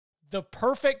The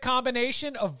perfect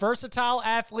combination of versatile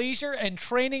athleisure and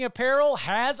training apparel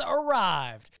has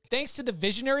arrived. Thanks to the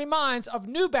visionary minds of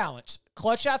New Balance,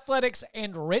 Clutch Athletics,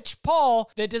 and Rich Paul,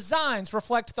 the designs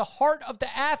reflect the heart of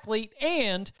the athlete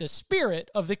and the spirit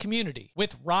of the community.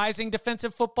 With rising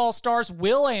defensive football stars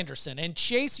Will Anderson and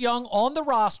Chase Young on the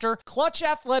roster, Clutch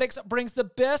Athletics brings the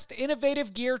best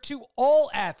innovative gear to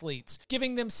all athletes,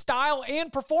 giving them style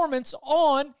and performance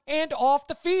on and off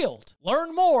the field.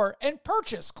 Learn more and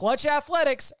purchase Clutch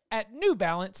Athletics at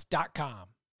newbalance.com.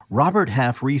 Robert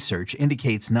Half research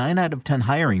indicates 9 out of 10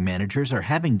 hiring managers are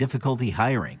having difficulty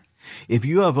hiring. If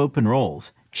you have open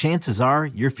roles, chances are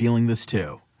you're feeling this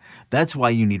too. That's why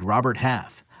you need Robert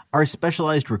Half. Our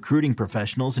specialized recruiting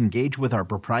professionals engage with our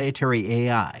proprietary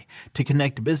AI to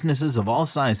connect businesses of all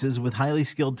sizes with highly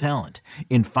skilled talent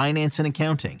in finance and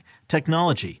accounting,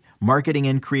 technology, marketing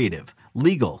and creative,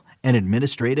 legal, and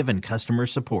administrative and customer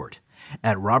support.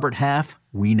 At Robert Half,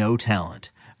 we know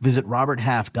talent. Visit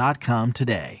roberthalf.com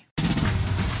today.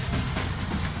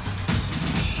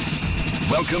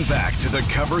 Welcome back to the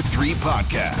Cover 3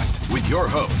 podcast with your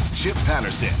hosts, Chip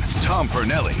Patterson, Tom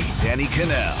Fornelli, Danny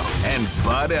Cannell, and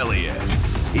Bud Elliott.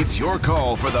 It's your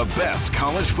call for the best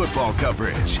college football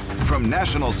coverage, from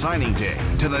National Signing Day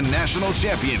to the National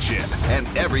Championship and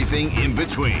everything in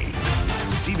between.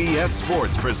 CBS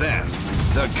Sports presents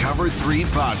the Cover 3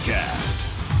 podcast.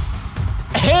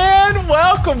 And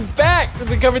welcome back to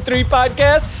the Cover 3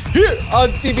 podcast here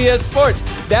on CBS Sports.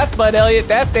 That's Bud Elliott.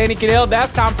 That's Danny Cannell.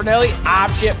 That's Tom Fornelli.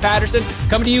 I'm Chip Patterson,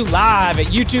 coming to you live at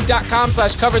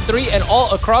youtube.com/Cover3 and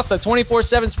all across the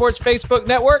 24/7 Sports Facebook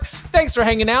network. Thanks for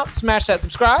hanging out. Smash that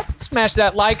subscribe. Smash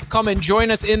that like. Come and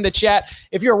join us in the chat.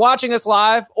 If you're watching us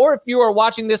live or if you are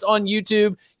watching this on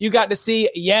YouTube, you got to see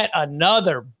yet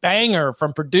another banger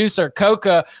from producer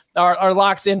Coca. Our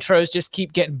locks intros just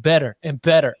keep getting better and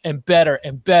better and better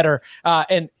and better.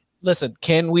 And listen,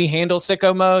 can we handle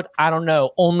sicko mode? I don't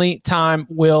know. Only time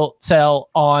will tell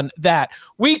on that.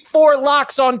 Week 4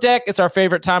 locks on deck. It's our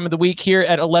favorite time of the week here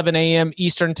at 11 a.m.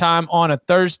 Eastern time on a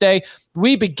Thursday.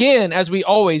 We begin, as we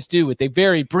always do, with a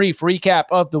very brief recap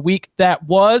of the week that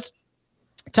was.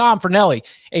 Tom Fornelli,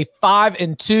 a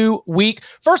 5-2 week.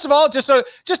 First of all, just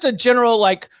a general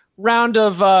round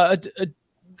of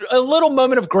a little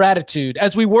moment of gratitude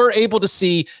as we were able to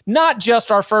see not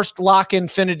just our first Lock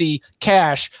Infinity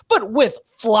cash, but with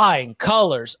flying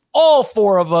colors. All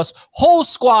 4 of us, whole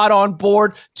squad on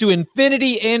board to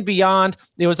infinity and beyond.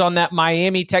 It was on that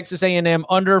Miami, Texas A&M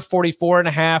under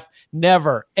 44.5.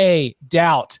 Never a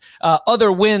doubt. Other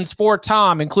wins for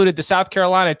Tom included the South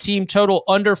Carolina team total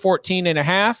under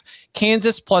 14.5,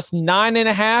 Kansas plus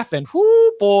 9.5, and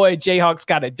whoo boy, Jayhawks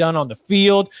got it done on the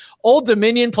field. Old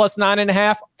Dominion plus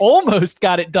 9.5, almost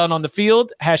got it done on the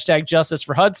field. Hashtag justice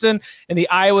for Hudson. And the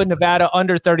Iowa, Nevada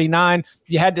under 39.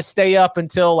 You had to stay up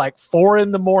until 4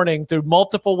 in the morning through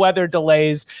multiple weather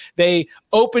delays. They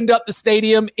opened up the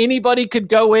stadium. Anybody could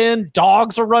go in.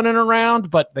 Dogs were running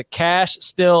around, but the cash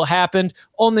still happened.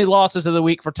 Only losses of the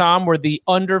week for Tom were the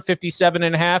under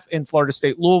 57.5 in Florida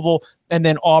State Louisville, and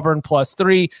then Auburn plus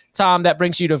 3. Tom, that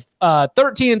brings you to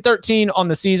 13-13 on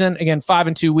the season. Again,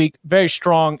 5-2 week. Very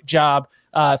strong job.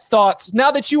 Thoughts now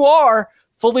that you are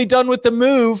fully done with the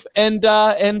move and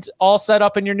all set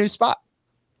up in your new spot?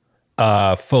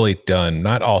 Fully done,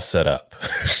 not all set up.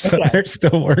 So there's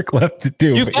still work left to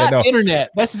do. You've got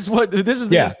internet. This is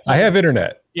I have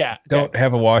internet. Yeah. Don't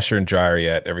have a washer and dryer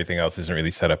yet. Everything else isn't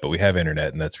really set up, but we have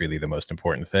internet, and that's really the most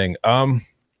important thing.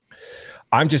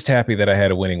 I'm just happy that I had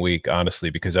a winning week, honestly,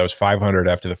 because I was 500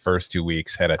 after the first 2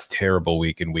 weeks, had a terrible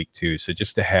week in week 2. So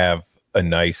just to have a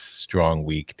nice, strong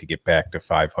week to get back to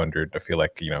 500, I feel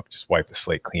like, just wipe the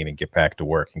slate clean and get back to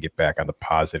work and get back on the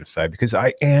positive side, because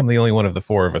I am the only one of the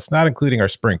 4 of us, not including our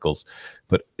sprinkles,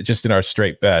 but just in our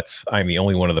straight bets, I'm the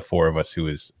only one of the 4 of us who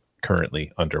is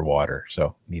currently underwater.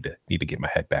 So need to get my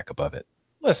head back above it.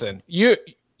 Listen,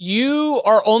 you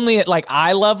are only at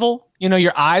eye level.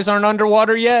 Your eyes aren't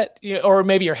underwater yet, or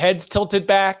maybe your head's tilted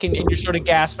back and you're sort of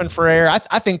gasping for air.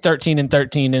 I think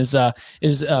 13-13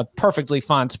 is a perfectly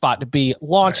fine spot to be.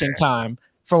 Launching time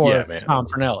for Tom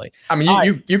Fornelli. I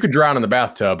mean, you could drown in the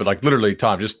bathtub, but literally,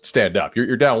 Tom, just stand up.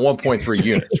 You're down 1.3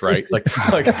 units, right?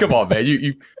 Come on, man.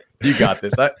 You got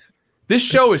this. This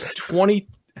show is 20.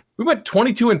 We went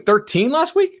 22-13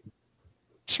 last week.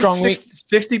 Strong week.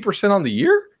 60% on the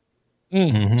year.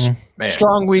 Mm-hmm. Man,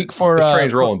 strong week for this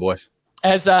train's rolling, boys.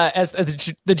 As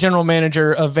the general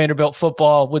manager of Vanderbilt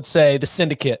football would say, the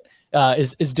syndicate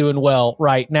is doing well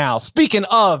right now. Speaking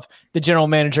of the general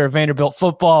manager of Vanderbilt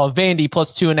football, Vandy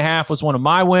plus 2.5 was one of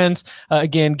my wins.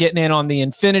 Again, getting in on the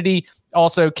infinity.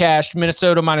 Also cashed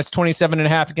Minnesota minus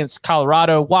 27.5 against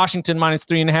Colorado, Washington minus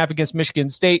 3.5 against Michigan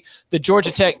State, the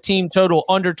Georgia Tech team total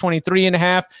under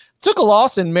 23.5. Took a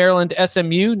loss in Maryland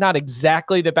SMU, not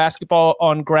exactly the basketball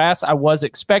on grass I was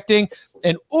expecting.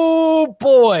 And oh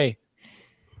boy,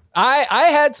 I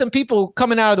had some people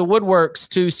coming out of the woodworks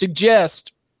to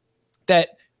suggest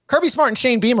that Kirby Smart and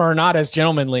Shane Beamer are not as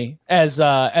gentlemanly as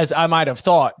I might have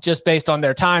thought, just based on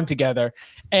their time together.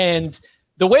 And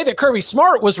the way that Kirby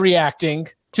Smart was reacting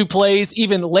to plays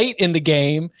even late in the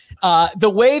game, the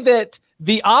way that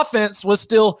the offense was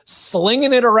still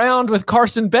slinging it around with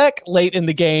Carson Beck late in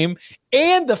the game,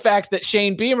 and the fact that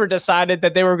Shane Beamer decided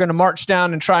that they were going to march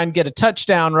down and try and get a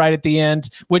touchdown right at the end,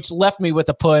 which left me with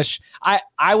a push.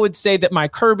 I would say that my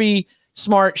Kirby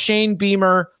Smart, Shane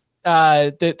Beamer,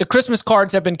 the Christmas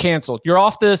cards have been canceled. You're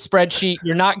off the spreadsheet.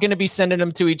 You're not going to be sending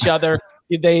them to each other.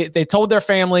 They told their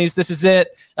families, this is it.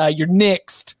 You're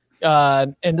nixed.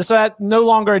 And so that no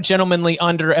longer a gentlemanly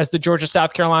under, as the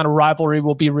Georgia-South Carolina rivalry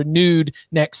will be renewed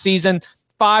next season.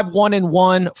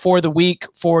 5-1-1 for the week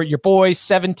for your boys,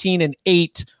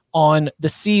 17-8 on the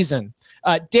season.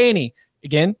 Danny,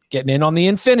 again, getting in on the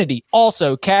infinity.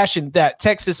 Also cashing that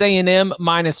Texas A&M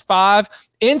 -5,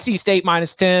 NC State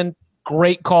 -10.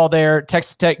 Great call there.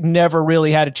 Texas Tech never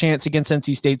really had a chance against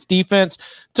NC State's defense.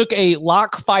 Took a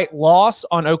lock fight loss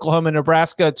on Oklahoma,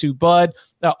 Nebraska to Bud.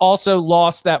 Also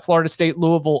lost that Florida State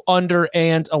Louisville under,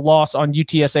 and a loss on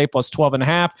UTSA plus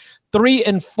 12.5.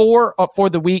 3-4 for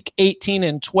the week,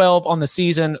 18-12 on the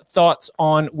season. Thoughts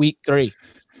on week 3?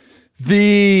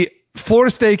 The Florida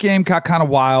State game got kind of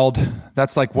wild.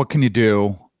 That's like, what can you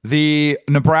do? The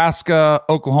Nebraska,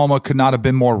 Oklahoma could not have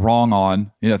been more wrong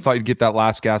on. Thought you'd get that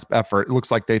last gasp effort. It looks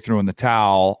like they threw in the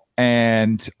towel.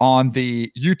 And on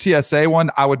the UTSA one,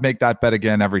 I would make that bet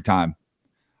again every time.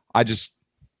 I just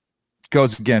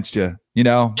goes against you.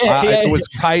 It was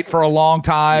tight for a long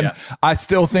time. Yeah. I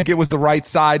still think it was the right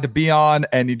side to be on.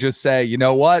 And you just say, you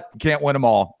know what? Can't win them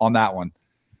all on that one.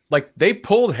 Like, they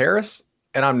pulled Harris.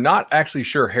 And I'm not actually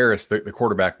sure Harris, the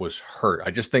quarterback, was hurt.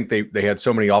 I just think they had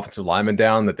so many offensive linemen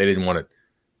down that they didn't want to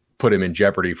put him in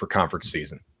jeopardy for conference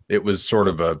season. It was sort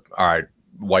of all right,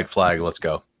 white flag, let's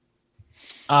go.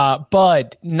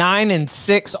 Bud,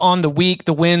 9-6 on the week.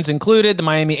 The wins included the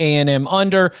Miami A&M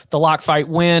under, the lock fight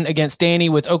win against Danny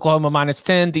with Oklahoma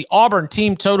 -10, the Auburn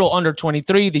team total under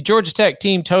 23, the Georgia Tech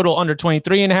team total under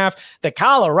 23.5, the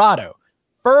Colorado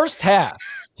first half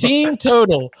team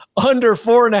total under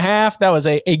 4.5. That was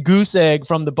a goose egg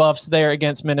from the Buffs there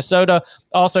against Minnesota.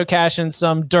 Also cashing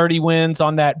some dirty wins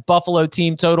on that Buffalo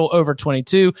team total over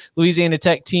 22. Louisiana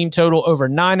Tech team total over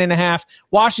 9.5.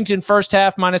 Washington first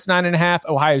half -9.5.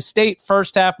 Ohio State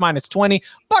first half -20.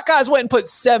 Buckeyes went and put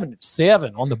 7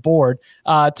 on the board.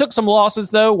 Took some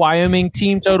losses though. Wyoming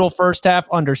team total first half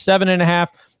under 7.5.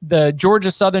 The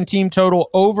Georgia Southern team total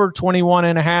over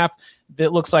 21.5.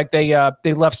 It looks like they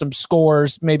left some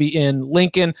scores maybe in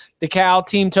Lincoln. The Cal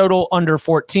team total under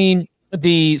 14.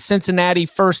 The Cincinnati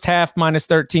first half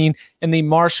 -13, and the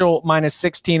Marshall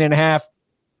 -16.5.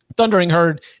 Thundering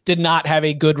Herd did not have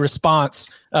a good response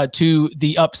to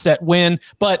the upset win,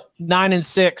 but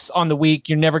 9-6 on the week.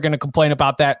 You're never going to complain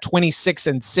about that.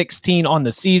 26-16 on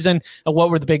the season. What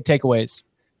were the big takeaways?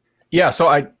 Yeah,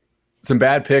 so some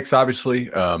bad picks, obviously.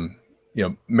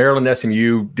 Maryland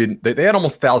SMU didn't. They had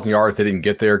almost 1,000 yards. They didn't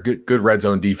get there. Good red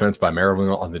zone defense by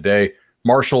Maryland on the day.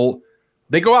 Marshall,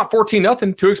 they go out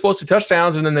 14-0, 2 explosive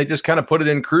touchdowns, and then they just kind of put it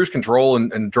in cruise control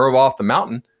and drove off the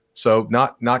mountain. So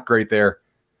not great there.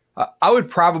 I would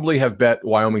probably have bet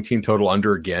Wyoming team total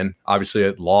under again. Obviously,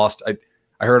 it lost. I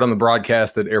heard on the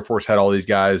broadcast that Air Force had all these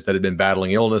guys that had been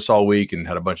battling illness all week and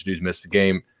had a bunch of dudes miss the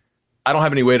game. I don't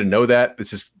have any way to know that.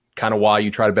 This is kind of why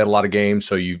you try to bet a lot of games,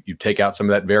 so you take out some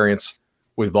of that variance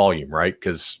with volume, right?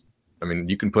 Because,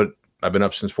 you can I've been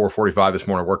up since 4:45 this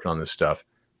morning working on this stuff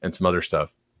and some other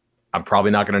stuff. I'm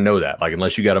probably not going to know that. Like,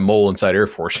 unless you got a mole inside Air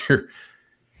Force, you're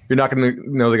not going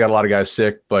to know they got a lot of guys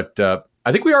sick. But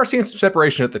I think we are seeing some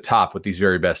separation at the top with these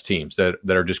very best teams that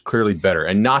are just clearly better,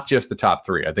 and not just the top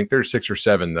 3. I think there's 6 or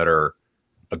 7 that are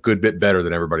a good bit better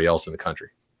than everybody else in the country.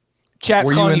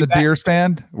 Were you in the beer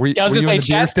stand? I was going to say,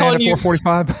 Chat's calling you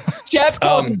 4:45. Chat's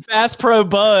calling you Bass Pro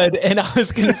Bud, and I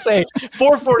was going to say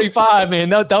 4:45. Man,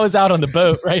 that was out on the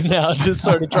boat right now. Just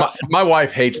sort of my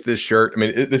wife hates this shirt.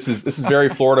 This is very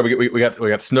Florida. We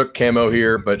got Snook camo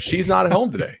here, but she's not at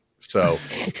home today, so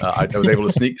I was able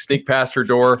to sneak past her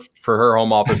door for her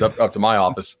home office up to my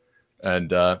office.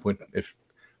 And if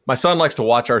my son likes to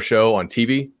watch our show on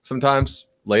TV sometimes,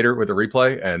 later with the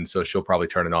replay, and so she'll probably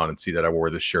turn it on and see that I wore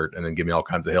this shirt and then give me all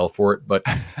kinds of hell for it. But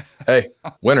hey,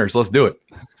 winners, let's do it.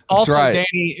 Also, right.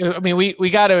 Danny, I mean, we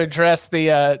got to address you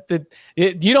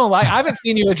don't like. I haven't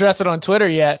seen you address it on Twitter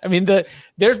yet. I mean,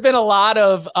 there's been a lot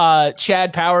of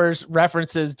Chad Powers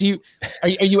references. Are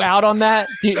you out on that?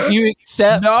 Do you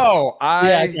accept? No,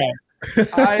 okay.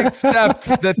 I accept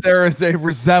that there is a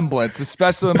resemblance,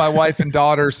 especially when my wife and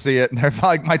daughter see it, and they're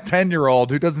like, my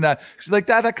 10-year-old who doesn't have. She's like,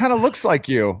 Dad, that kind of looks like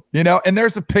you, And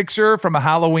there's a picture from a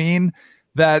Halloween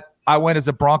that I went as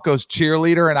a Broncos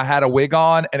cheerleader and I had a wig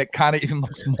on, and it kind of even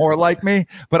looks more like me.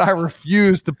 But I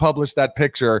refuse to publish that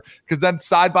picture because then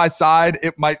side by side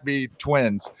it might be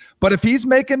twins. But if he's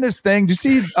making this thing, do you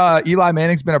see Eli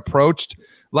Manning's been approached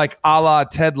like a la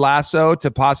Ted Lasso to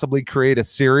possibly create a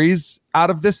series out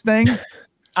of this thing?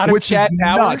 Which Chad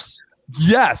Powers?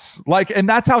 Yes. And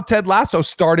that's how Ted Lasso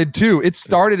started too. It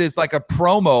started as like a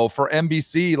promo for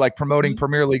NBC, like promoting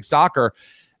Premier League soccer.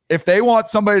 If they want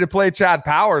somebody to play Chad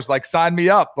Powers, sign me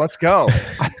up. Let's go.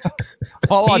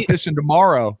 I'll audition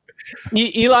tomorrow.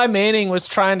 Eli Manning was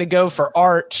trying to go for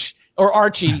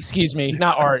Archie, excuse me,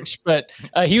 not Arch, but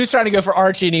he was trying to go for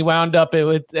Archie, and he wound up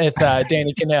with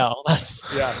Danny Cannell.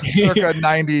 Circa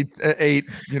 98,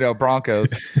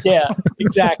 Broncos. Yeah,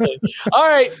 exactly. All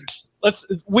right,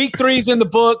 week 3's in the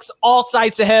books. All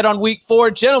sights ahead on week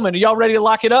 4. Gentlemen, are y'all ready to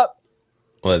lock it up?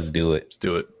 Let's do it. Let's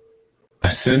do it.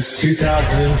 Since 2005,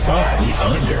 the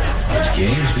under in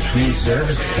games between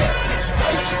service academies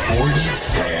is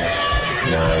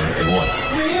 40-9-1.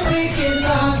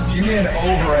 You made an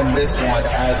over in this one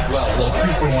as well. A little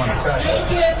 2-for-1 special.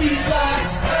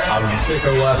 I was a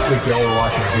sicko last week. Y'all were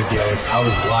watching videos. I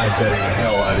was live betting the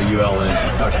hell out of UL in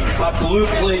Kentucky. My Blue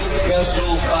Plate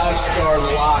special 5-star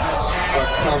locks are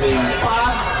coming.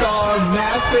 5-star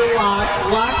master lock.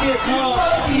 Lock it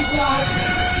up. These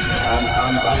locks.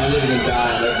 I'm living and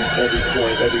dying every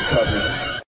point, every coverage.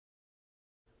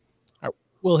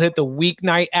 We'll hit the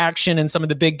weeknight action and some of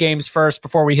the big games first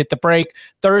before we hit the break.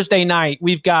 Thursday night,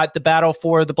 we've got the battle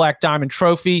for the Black Diamond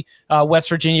Trophy. West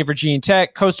Virginia, Virginia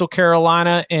Tech, Coastal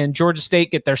Carolina, and Georgia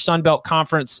State get their Sun Belt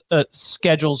Conference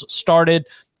schedules started.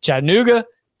 Chattanooga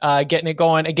getting it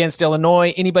going against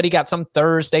Illinois. Anybody got some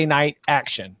Thursday night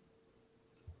action?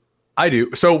 I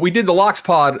do. So we did the Locks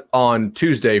Pod on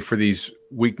Tuesday for these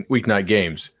weeknight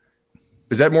games.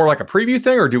 Is that more like a preview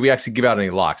thing, or do we actually give out any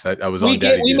locks? I was on.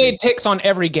 We made picks on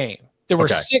every game. There were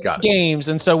 6 games,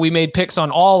 and so we made picks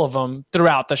on all of them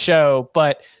throughout the show.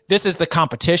 But this is the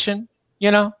competition,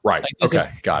 Right.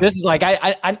 Got it. This is like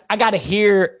I gotta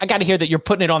hear that you're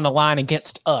putting it on the line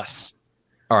against us.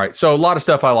 All right. So a lot of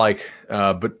stuff I like,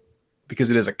 but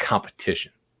because it is a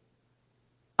competition,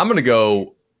 I'm going to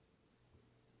go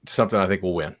to something I think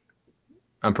will win.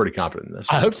 I'm pretty confident in this.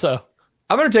 I hope so.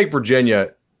 I'm going to take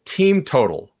Virginia team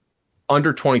total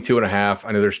under 22.5.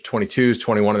 I know there's 22s,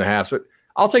 21.5, but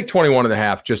I'll take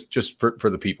 21.5 just for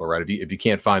the people, right? If you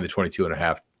can't find the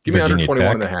 22.5, give me under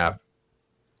 21.5.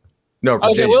 No,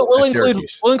 Virginia, okay,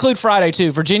 we'll include Friday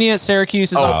too. Virginia,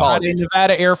 Syracuse is on Friday.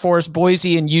 Nevada, Air Force,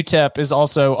 Boise, and UTEP is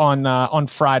also on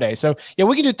Friday. So yeah,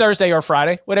 we can do Thursday or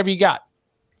Friday, whatever you got.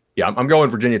 Yeah, I'm going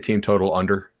Virginia team total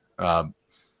under. I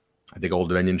think Old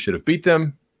Dominion should have beat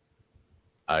them.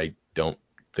 I don't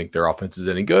think their offense is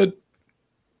any good.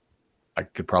 I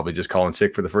could probably just call in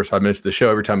sick for the first 5 minutes of the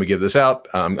show every time we give this out.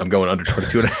 I'm going under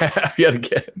 22.5 yet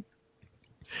again.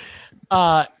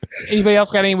 Anybody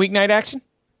else got any weeknight action?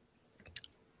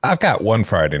 I've got one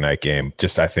Friday night game.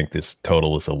 I think this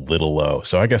total is a little low.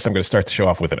 So I guess I'm going to start the show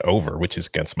off with an over, which is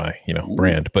against my,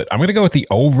 brand. But I'm going to go with the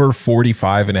over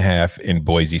 45.5 in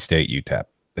Boise State UTEP.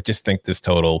 I just think this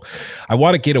total, I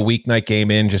want to get a weeknight game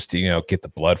in just to, get the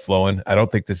blood flowing. I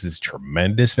don't think this is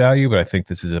tremendous value, but I think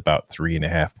this is about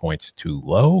 3.5 points too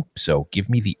low. So give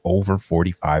me the over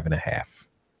 45.5.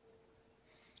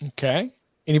 Okay.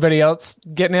 Anybody else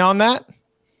getting in on that?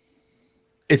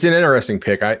 It's an interesting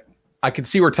pick. I can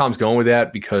see where Tom's going with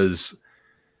that because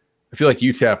I feel like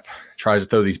UTEP tries to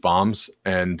throw these bombs,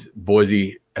 and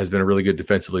Boise has been really good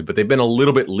defensively, but they've been a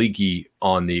little bit leaky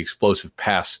on the explosive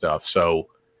pass stuff. So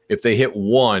if they hit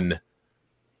one,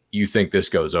 you think this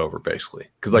goes over basically.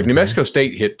 Because New Mexico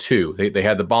State hit 2. They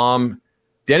had the bomb.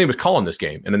 Danny was calling this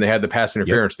game, and then they had the pass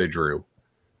interference they drew.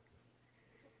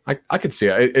 I could see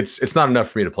it. It's not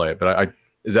enough for me to play it, but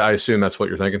I assume that's what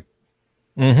you're thinking.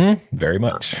 Mm-hmm. Very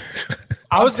much.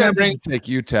 I was going to take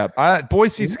UTEP.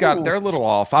 Boise's got, they're a little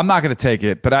off. I'm not going to take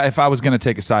it, but if I was going to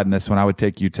take a side in this one, I would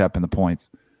take UTEP in the points.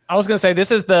 I was going to say,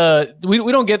 this is we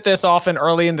don't get this often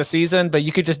early in the season, but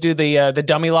you could just do the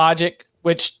dummy logic,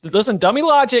 which, listen, dummy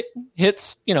logic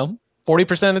hits,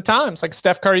 40% of the time. It's like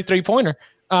Steph Curry 3-pointer.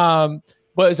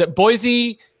 what is it?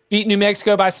 Boise beat New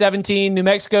Mexico by 17. New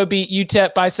Mexico beat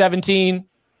UTEP by 17.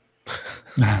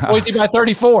 Boise by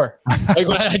 34. Like,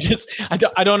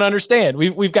 I don't understand.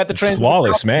 We've got the trend.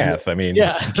 Flawless math. I mean, you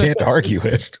can't argue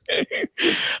it.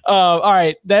 All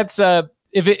right, that's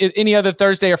if any other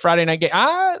Thursday or Friday night game.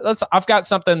 I've got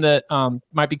something that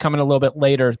might be coming a little bit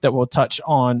later that we'll touch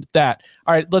on that.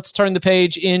 All right, let's turn the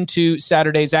page into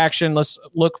Saturday's action. Let's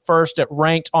look first at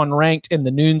ranked in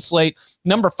the noon slate.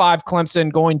 Number 5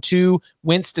 Clemson going to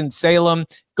Winston-Salem,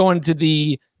 going to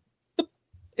the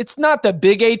it's not the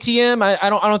big ATM. I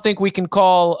don't think we can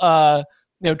call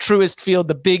Truist Field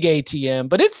the big ATM,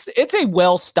 but it's a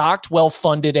well-stocked,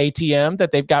 well-funded ATM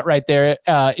that they've got right there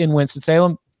in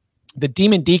Winston-Salem. The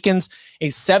Demon Deacons, a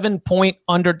 7-point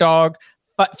underdog,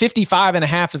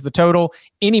 55.5 is the total.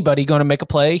 Anybody going to make a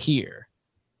play here?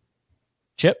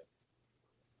 Chip?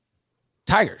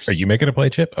 Tigers. Are you making a play,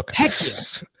 Chip? Okay. Heck yeah.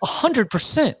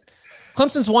 100%.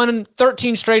 Clemson's won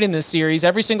 13 straight in this series,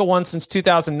 every single one since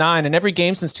 2009, and every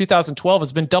game since 2012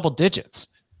 has been double digits.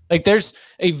 Like, there's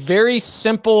a very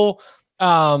simple,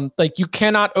 you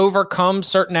cannot overcome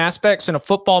certain aspects in a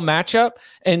football matchup.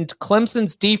 And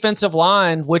Clemson's defensive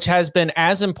line, which has been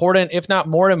as important, if not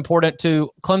more important,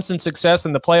 to Clemson's success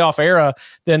in the playoff era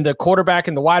than the quarterback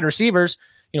and the wide receivers,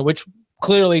 which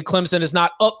clearly Clemson is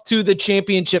not up to the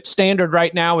championship standard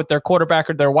right now with their quarterback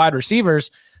or their wide receivers.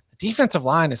 Defensive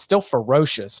line is still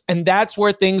ferocious, and that's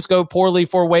where things go poorly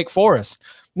for Wake Forest.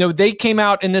 They came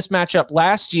out in this matchup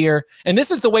last year, and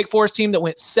this is the Wake Forest team that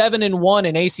went 7-1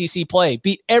 in ACC play,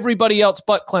 beat everybody else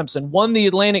but Clemson, won the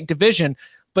Atlantic Division.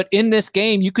 But in this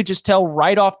game, you could just tell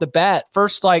right off the bat,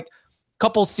 first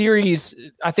couple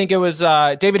series, I think it was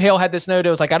David Hale had this note. It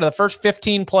was out of the first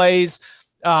 15 plays,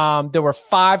 there were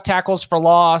 5 tackles for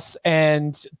loss,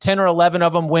 and 10 or 11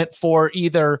 of them went for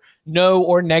either no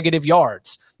or negative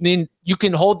yards. I mean, you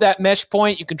can hold that mesh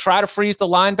point. You can try to freeze the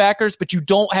linebackers, but you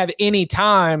don't have any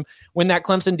time when that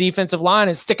Clemson defensive line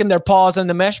is sticking their paws in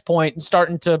the mesh point and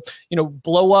starting to,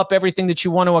 blow up everything that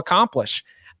you want to accomplish.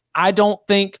 I don't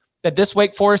think that this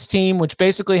Wake Forest team, which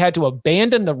basically had to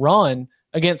abandon the run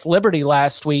against Liberty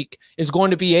last week, is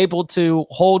going to be able to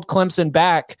hold Clemson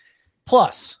back.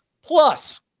 Plus,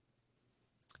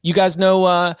 you guys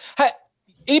know,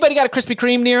 anybody got a Krispy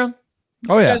Kreme near them?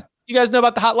 Oh, yeah. You guys know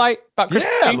about the Hot Light? About Krispy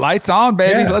Kreme? Lights on,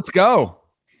 baby. Yeah. Let's go.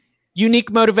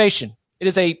 Unique motivation. It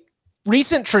is a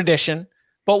recent tradition,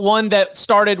 but one that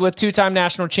started with 2-time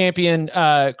national champion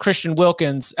Christian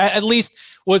Wilkins, at least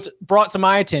was brought to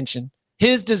my attention.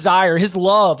 His desire, his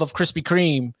love of Krispy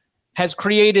Kreme has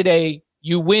created a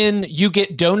you win, you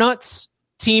get donuts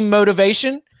team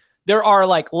motivation. There are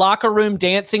locker room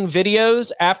dancing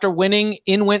videos after winning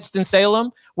in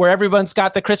Winston-Salem where everyone's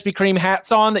got the Krispy Kreme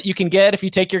hats on that you can get if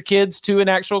you take your kids to an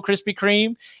actual Krispy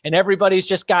Kreme, and everybody's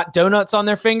just got donuts on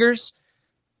their fingers.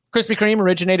 Krispy Kreme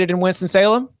originated in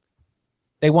Winston-Salem.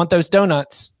 They want those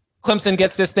donuts. Clemson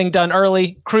gets this thing done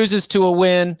early, cruises to a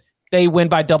win. They win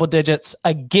by double digits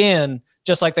again,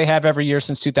 just like they have every year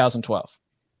since 2012.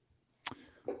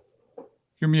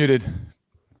 You're muted.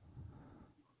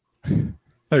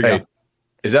 There you go.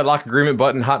 Is that lock agreement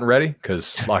button hot and ready?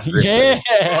 Because lock agreement.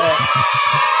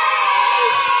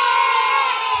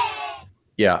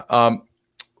 Yeah.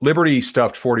 Liberty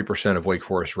stuffed 40% of Wake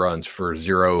Forest runs for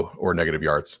 0 or negative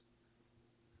yards.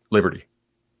 Liberty.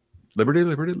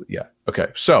 Yeah. Okay.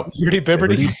 So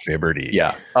Liberty.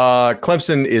 Yeah.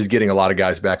 Clemson is getting a lot of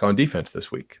guys back on defense this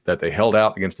week that they held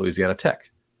out against Louisiana Tech.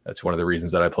 That's one of the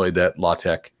reasons that I played that La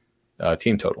Tech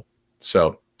team total.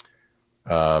 So,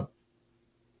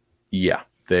 yeah,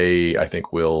 they, I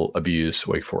think, will abuse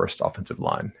Wake Forest offensive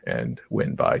line and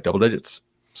win by double digits.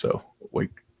 So Wake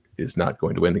is not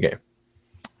going to win the game.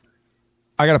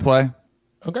 I got to play.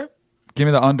 Okay. Give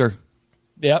me the under.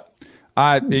 Yep.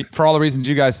 For all the reasons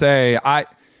you guys say,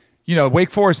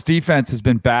 Wake Forest defense has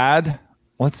been bad.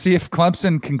 Let's see if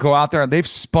Clemson can go out there. They've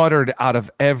sputtered out of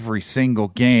every single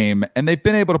game, and they've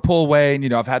been able to pull away.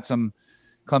 And, I've had some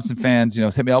Clemson fans,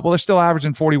 hit me up. Well, they're still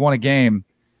averaging 41 a game.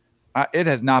 It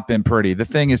has not been pretty. The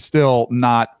thing is still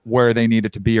not where they need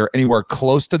it to be or anywhere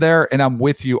close to there. And I'm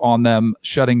with you on them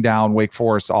shutting down Wake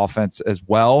Forest offense as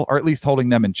well, or at least holding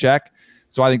them in check.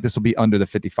 So I think this will be under the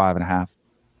 55.5.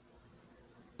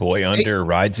 Boy under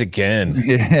rides again.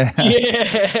 Yeah.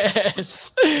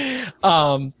 Yes.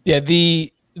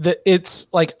 It's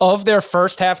of their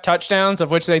first half touchdowns,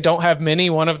 of which they don't have many,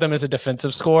 one of them is a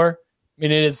defensive score. I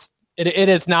mean, it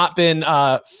has not been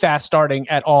fast starting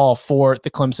at all for the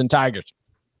Clemson Tigers.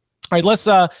 All right, let's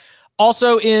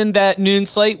Also in that noon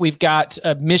slate, we've got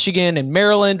Michigan and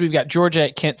Maryland. We've got Georgia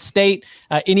at Kent State.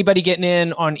 Anybody getting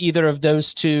in on either of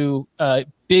those two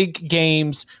big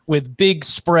games with big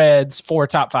spreads for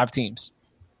top 5 teams?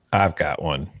 I've got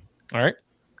one. All right.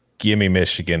 Give me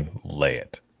Michigan. Lay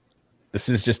it. This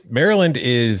is just, Maryland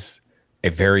is a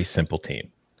very simple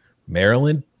team.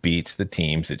 Maryland beats the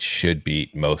teams it should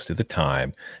beat most of the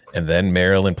time, and then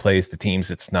Maryland plays the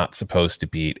teams it's not supposed to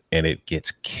beat, and it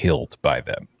gets killed by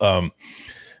them.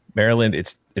 Maryland,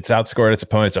 it's outscored its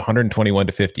opponents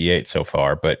 121-58 so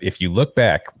far. But if you look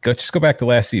back, just go back to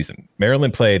last season.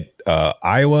 Maryland played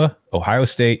Iowa, Ohio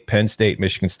State, Penn State,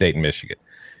 Michigan State, and Michigan.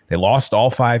 They lost all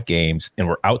 5 games and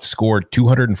were outscored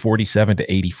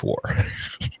 247-84.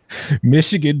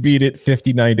 Michigan beat it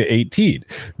 59-18.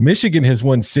 Michigan has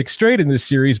won 6 straight in this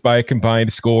series by a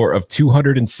combined score of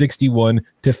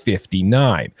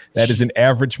 261-59. That is an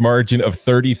average margin of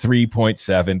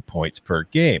 33.7 points per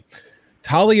game.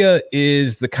 Talia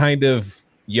is the kind of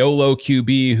YOLO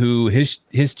QB who his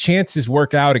chances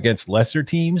work out against lesser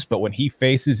teams, but when he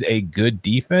faces a good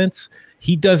defense,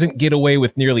 he doesn't get away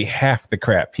with nearly half the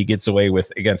crap he gets away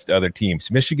with against other teams.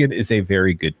 Michigan is a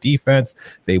very good defense.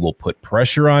 They will put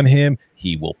pressure on him.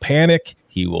 He will panic.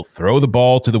 He will throw the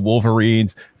ball to the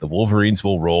Wolverines. The Wolverines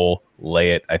will roll.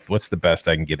 Lay it. What's the best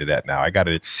I can get it at now? I got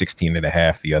it at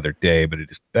 16.5 the other day, but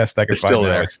it is best I can find still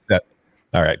now. there.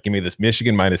 All right, give me this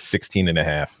Michigan minus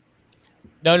 16.5.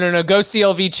 No. Go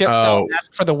CLV chips. Don't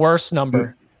ask for the worst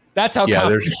number. That's how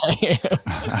confident I am.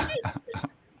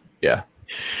 Yeah.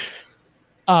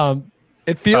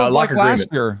 It feels like last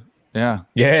agreement. year.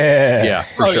 Yeah,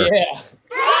 for sure. Yeah.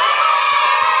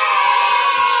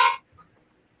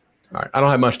 All right, I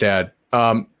don't have much to add.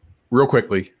 Real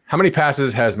quickly, how many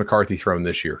passes has McCarthy thrown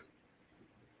this year?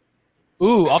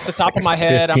 Ooh, off the top of my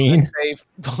head, 15? I'm going to say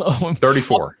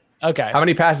 34. Okay. How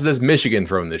many passes has Michigan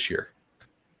thrown this year?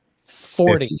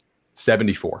 40.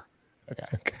 74. Okay.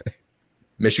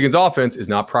 Michigan's offense is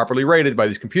not properly rated by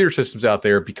these computer systems out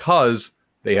there because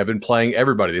they have been playing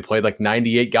everybody. They played like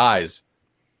 98 guys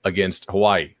against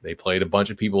Hawaii. They played a bunch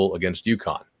of people against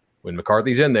UConn. When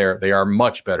McCarthy's in there, they are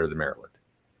much better than Maryland.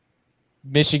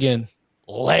 Michigan,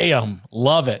 lay 'em.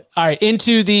 Love it. All right,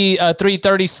 into the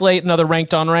 3:30 slate, another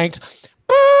ranked on ranked.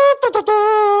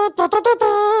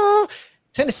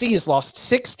 Tennessee has lost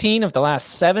 16 of the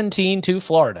last 17 to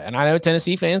Florida. And I know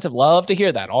Tennessee fans have loved to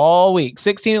hear that all week.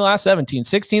 16 of the last 17,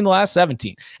 16 of the last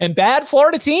 17. And bad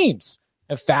Florida teams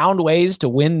have found ways to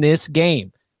win this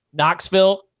game.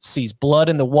 Knoxville sees blood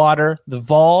in the water. The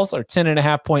Vols are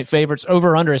 10.5 point favorites,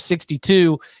 over under a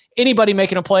 62. Anybody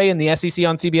making a play in the SEC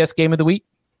on CBS game of the week?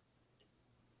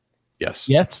 Yes.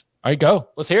 Yes. All right, go.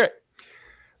 Let's hear it.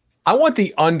 I want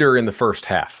the under in the first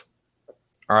half.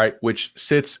 All right, which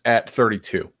sits at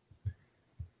 32.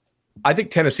 I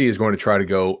think Tennessee is going to try to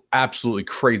go absolutely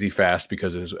crazy fast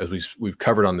because, as we've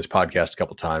covered on this podcast a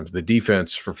couple times, the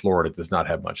defense for Florida does not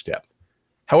have much depth.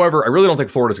 However, I really don't think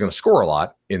Florida is going to score a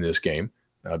lot in this game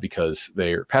because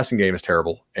their passing game is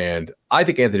terrible, and I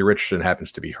think Anthony Richardson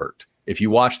happens to be hurt. If you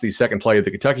watch the second play of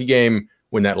the Kentucky game,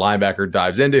 when that linebacker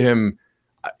dives into him,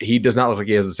 he does not look like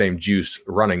he has the same juice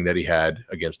running that he had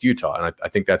against Utah. And I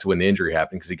think that's when the injury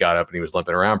happened because he got up and he was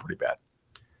limping around pretty bad.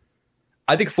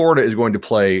 I think Florida is going to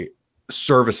play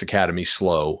Service Academy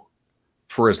slow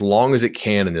for as long as it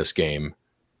can in this game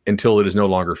until it is no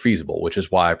longer feasible, which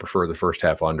is why I prefer the first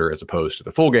half under as opposed to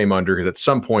the full game under, because at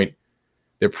some point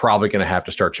they're probably going to have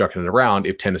to start chucking it around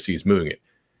if Tennessee is moving it.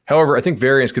 However, I think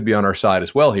variance could be on our side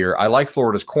as well here. I like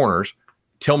Florida's corners.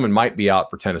 Tillman might be out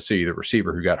for Tennessee, the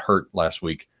receiver who got hurt last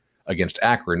week against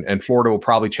Akron, and Florida will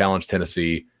probably challenge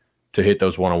Tennessee to hit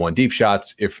those one-on-one deep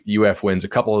shots. If UF wins a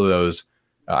couple of those,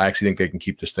 I actually think they can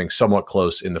keep this thing somewhat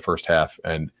close in the first half,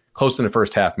 and close in the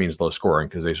first half means low scoring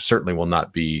because they certainly will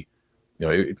not be,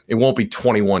 it won't be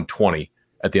 21-20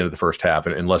 at the end of the first half,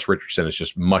 and unless Richardson is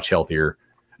just much healthier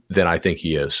than I think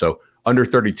he is. So under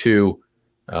 32,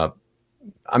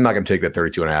 I'm not going to take that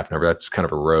 32.5 number. That's kind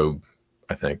of a rogue,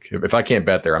 I think. If I can't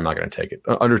bet there, I'm not going to take it.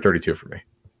 Under 32 for me.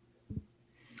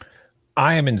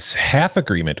 I am in half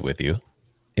agreement with you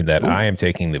in that I am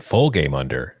taking the full game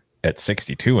under at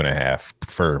 62.5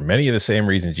 for many of the same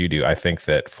reasons you do. I think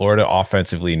that Florida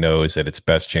offensively knows that its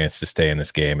best chance to stay in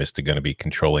this game is going to be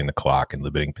controlling the clock and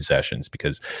limiting possessions,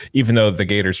 because even though the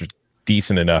Gators are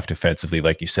decent enough defensively,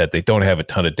 like you said, they don't have a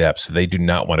ton of depth, so they do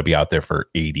not want to be out there for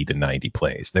 80 to 90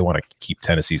 plays. They want to keep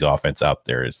Tennessee's offense out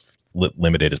there as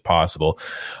limited as possible.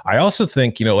 I also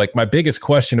think, like my biggest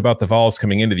question about the Vols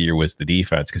coming into the year was the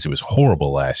defense, because it was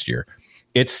horrible last year.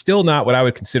 It's still not what I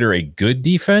would consider a good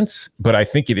defense, but I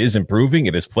think it is improving.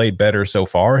 It has played better so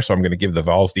far. So I'm going to give the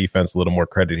Vols defense a little more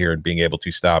credit here in being able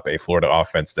to stop a Florida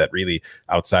offense that really,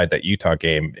 outside that Utah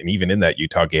game, and even in that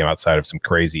Utah game, outside of some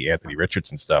crazy Anthony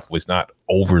Richardson stuff, was not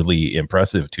overly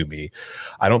impressive to me.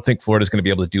 I don't think Florida's going to be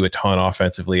able to do a ton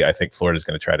offensively. I think Florida's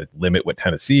going to try to limit what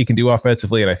Tennessee can do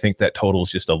offensively, and I think that total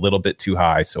is just a little bit too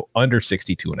high, so under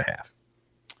 62.5.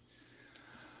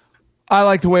 I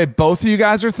like the way both of you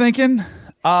guys are thinking.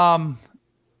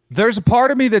 There's a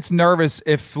part of me that's nervous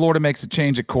if Florida makes a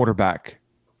change at quarterback,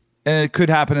 and it could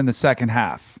happen in the second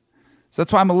half. So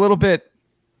that's why I'm a little bit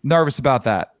nervous about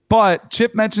that. But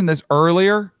Chip mentioned this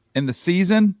earlier in the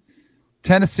season.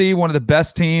 Tennessee, one of the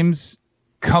best teams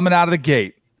coming out of the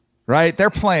gate, right? They're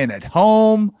playing at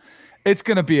home. It's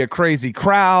going to be a crazy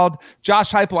crowd.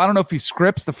 Josh Heupel, I don't know if he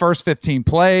scripts the first 15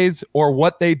 plays or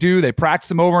what they do. They practice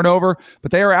them over and over, but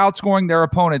they are outscoring their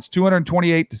opponents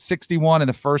 228-61 in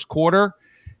the first quarter.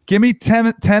 Give me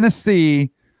Tennessee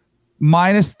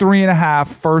minus 3.5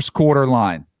 first quarter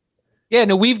line. Yeah,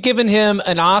 no, we've given him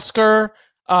an Oscar.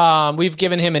 We've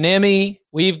given him an Emmy.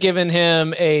 We've given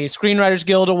him a Screenwriters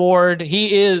Guild Award.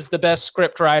 He is the best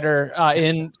script writer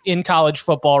in college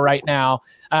football right now.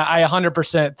 I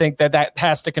 100% think that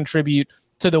has to contribute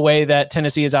to the way that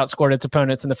Tennessee has outscored its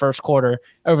opponents in the first quarter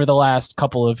over the last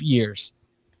couple of years.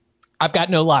 I've got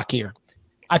no lock here.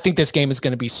 I think this game is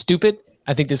going to be stupid.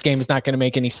 I think this game is not going to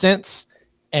make any sense.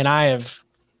 And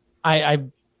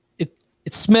it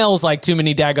smells like too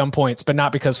many daggum points, but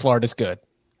not because Florida's good.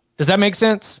 Does that make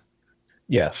sense?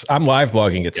 Yes, I'm live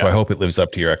blogging it, so I hope it lives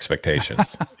up to your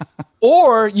expectations.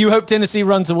 Or you hope Tennessee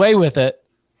runs away with it.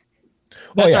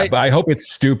 But I hope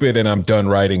it's stupid and I'm done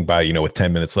writing by, with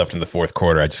 10 minutes left in the fourth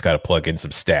quarter. I just got to plug in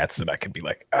some stats and I can be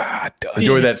like, done.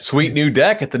 Enjoy that sweet new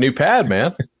deck at the new pad,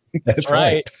 man. That's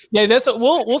right. Yeah,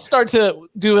 we'll start to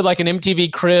do it like an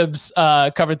MTV Cribs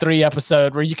Cover 3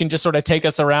 episode where you can just sort of take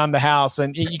us around the house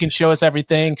and you can show us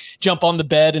everything, jump on the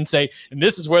bed and say, and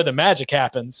this is where the magic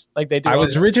happens. Like they do. I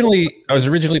was originally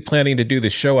planning to do the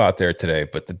show out there today,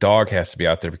 but the dog has to be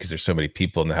out there because there's so many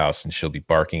people in the house and she'll be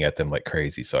barking at them like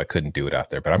crazy. So I couldn't do it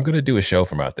out there, but I'm going to do a show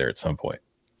from out there at some point.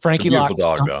 Frankie Locke's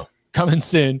coming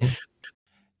soon.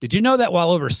 Did you know that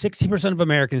while over 60% of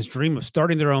Americans dream of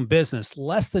starting their own business,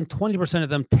 less than 20% of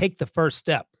them take the first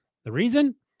step? The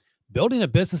reason? Building a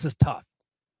business is tough.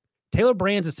 Taylor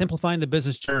Brands is simplifying the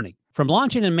business journey. From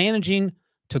launching and managing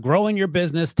to growing your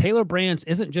business, Taylor Brands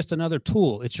isn't just another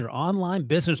tool. It's your online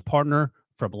business partner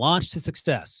from launch to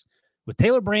success. With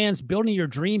Taylor Brands, building your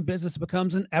dream business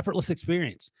becomes an effortless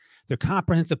experience. Their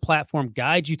comprehensive platform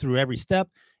guides you through every step,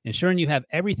 ensuring you have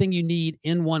everything you need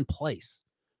in one place.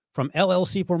 From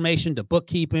LLC formation to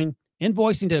bookkeeping,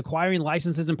 invoicing to acquiring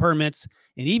licenses and permits,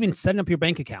 and even setting up your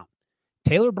bank account,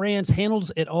 Taylor Brands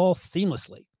handles it all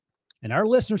seamlessly. And our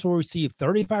listeners will receive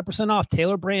 35% off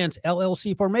Taylor Brands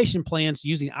LLC formation plans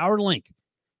using our link,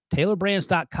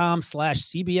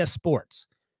 taylorbrands.com/CBS Sports.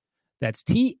 That's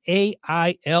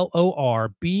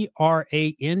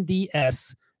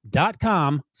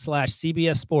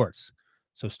TAILORBRANDS.com/CBS Sports.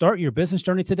 So start your business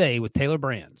journey today with Taylor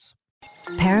Brands.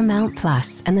 Paramount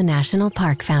Plus and the National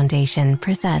Park Foundation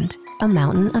present A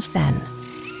Mountain of Zen.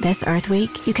 This Earth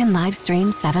Week, you can live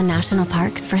stream 7 national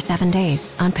parks for 7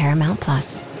 days on Paramount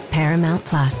Plus. Paramount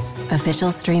Plus,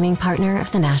 official streaming partner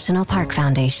of the National Park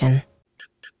Foundation.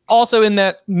 Also in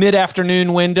that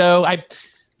mid-afternoon window,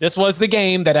 this was the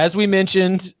game that, as we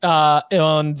mentioned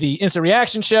on the Instant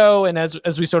Reaction show, and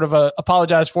as we sort of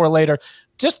apologize for later,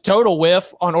 just total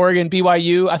whiff on Oregon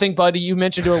BYU. I think, Buddy, you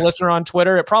mentioned to a listener on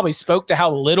Twitter, it probably spoke to how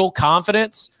little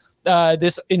confidence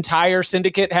this entire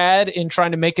syndicate had in trying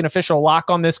to make an official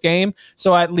lock on this game.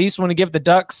 So I at least want to give the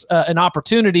Ducks an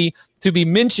opportunity to be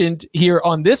mentioned here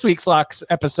on this week's Locks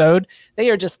episode. They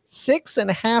are just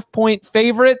 6.5-point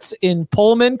favorites in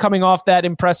Pullman, coming off that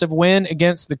impressive win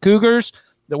against the Cougars.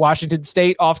 The Washington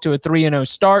State off to a 3-0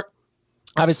 start.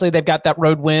 Obviously, they've got that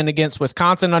road win against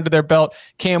Wisconsin under their belt.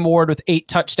 Cam Ward with 8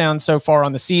 touchdowns so far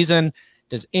on the season.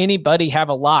 Does anybody have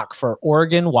a lock for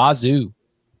Oregon Wazoo?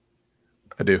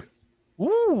 I do.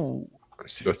 Ooh.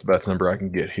 Let's see what the best number I can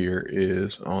get here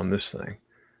is on this thing.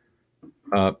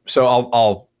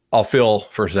 So I'll fill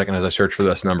for a second as I search for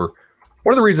this number.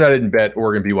 One of the reasons I didn't bet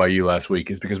Oregon BYU last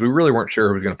week is because we really weren't sure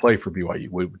who was going to play for BYU.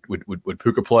 Would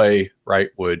Puka play, right?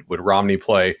 Would Romney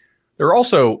play? They're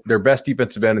also their best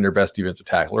defensive end and their best defensive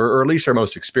tackle, or at least their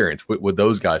most experienced. Would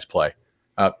those guys play?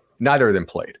 Neither of them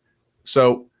played.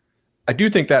 So I do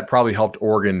think that probably helped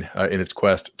Oregon in its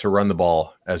quest to run the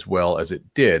ball as well as it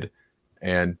did.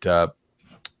 And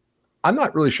I'm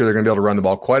not really sure they're going to be able to run the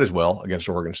ball quite as well against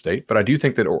Oregon State, but I do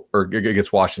think that, or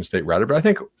against Washington State rather, but I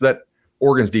think that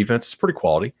Oregon's defense is pretty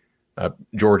quality.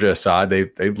 Georgia aside,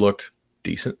 they've looked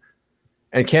decent.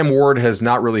 And Cam Ward has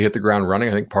not really hit the ground running.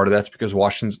 I think part of that's because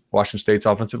Washington State's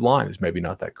offensive line is maybe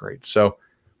not that great. So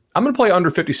I'm going to play under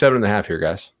 57.5 here,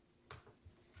 guys.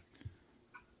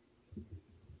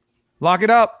 Lock it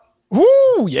up.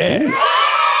 Ooh, yeah.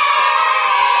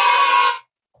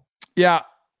 Yeah.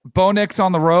 Bo Nix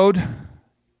on the road.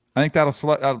 I think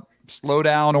that'll slow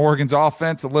down Oregon's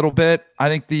offense a little bit. I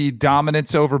think the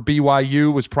dominance over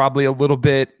BYU was probably a little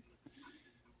bit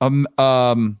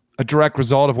a direct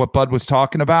result of what Bud was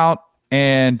talking about.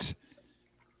 And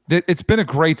it's been a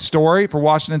great story for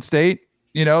Washington State.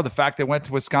 You know, the fact they went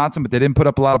to Wisconsin, but they didn't put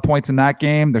up a lot of points in that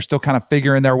game. They're still kind of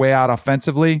figuring their way out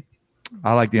offensively.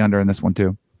 I like the under in this one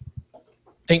too.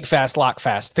 Think fast, lock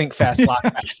fast. Think fast, lock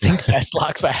fast. Think fast,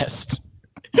 lock fast.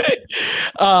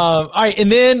 All right, and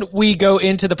then we go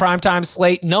into the primetime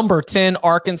slate. Number 10,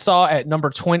 Arkansas at number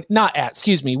 20.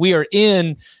 We are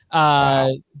in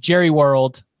Jerry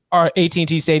World, our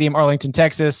AT&T Stadium, Arlington,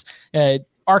 Texas.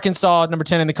 Arkansas, number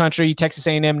 10 in the country. Texas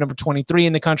A&M, number 23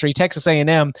 in the country. Texas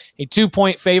A&M, a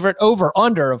 2-point favorite, over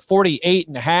under of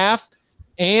 48.5.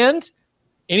 And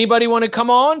anybody want to come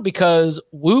on? Because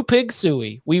woo pig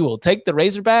suey. We will take the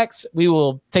Razorbacks. We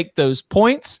will take those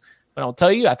points. But I'll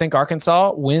tell you, I think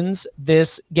Arkansas wins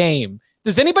this game.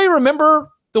 Does anybody remember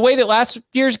the way that last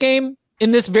year's game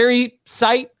in this very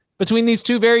site between these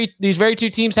very two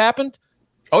teams happened?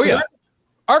 Oh, yeah.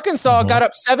 Arkansas got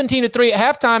up 17-3 at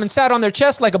halftime and sat on their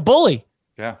chest like a bully.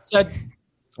 Yeah. Said,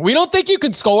 we don't think you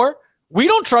can score. We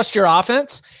don't trust your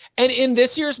offense. And in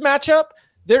this year's matchup,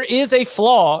 there is a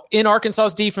flaw in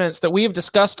Arkansas's defense that we have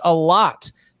discussed a lot,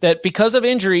 that because of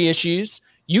injury issues,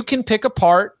 you can pick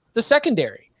apart the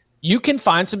secondary. You can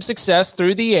find some success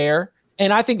through the air.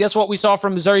 And I think that's what we saw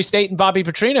from Missouri State and Bobby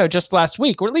Petrino just last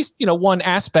week, or at least, one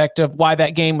aspect of why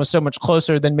that game was so much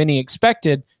closer than many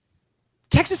expected.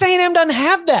 Texas A&M doesn't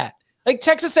have that. Like,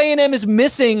 Texas A&M is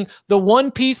missing the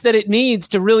one piece that it needs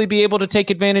to really be able to take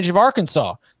advantage of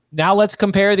Arkansas. Now let's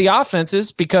compare the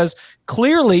offenses, because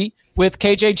clearly with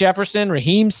KJ Jefferson,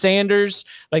 Raheem Sanders,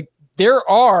 there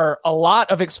are a lot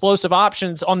of explosive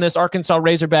options on this Arkansas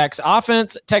Razorbacks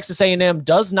offense. Texas A&M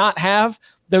does not have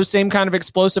those same kind of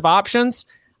explosive options.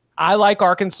 I like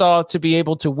Arkansas to be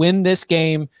able to win this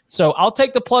game. So I'll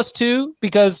take the +2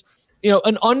 because,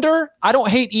 an under, I don't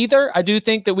hate either. I do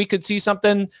think that we could see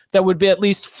something that would be at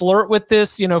least flirt with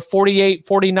this,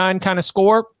 48-49 kind of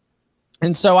score.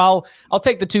 And so I'll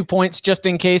take the 2 points just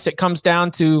in case it comes down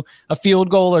to a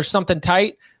field goal or something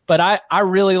tight. But I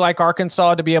really like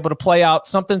Arkansas to be able to play out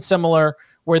something similar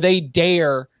where they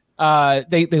dare,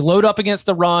 they load up against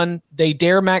the run. They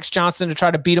dare Max Johnson to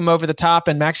try to beat him over the top.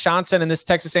 And Max Johnson and this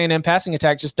Texas A&M passing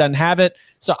attack just doesn't have it.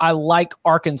 So I like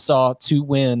Arkansas to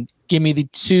win. Give me the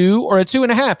 2 or a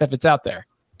 2.5 if it's out there.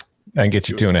 I can get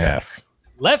you 2.5.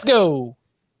 Let's go.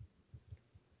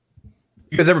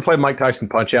 You guys ever played Mike Tyson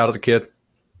Punch-Out as a kid?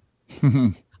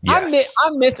 Yes.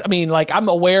 I'm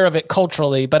aware of it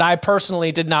culturally, but I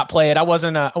personally did not play it. I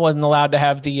wasn't allowed to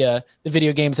have the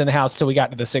video games in the house till we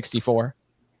got to the 64.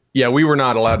 Yeah, we were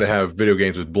not allowed to have video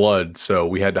games with blood, so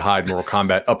we had to hide Mortal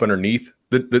Kombat up underneath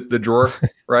the drawer,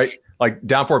 right? Like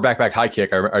down forward, back, high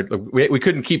kick. We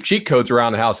couldn't keep cheat codes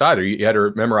around the house either. You had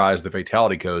to memorize the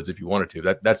fatality codes if you wanted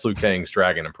to. That's Liu Kang's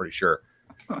dragon, I'm pretty sure.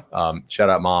 Shout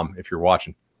out, Mom, if you're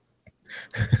watching.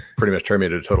 Pretty much turned me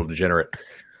into a total degenerate.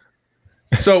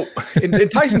 So in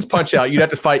Tyson's Punch-Out, you'd have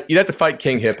to fight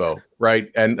King Hippo,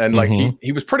 right? And like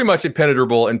he was pretty much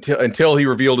impenetrable until he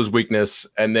revealed his weakness,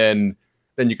 and then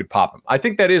you could pop him. I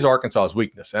think that is Arkansas's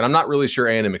weakness, and I'm not really sure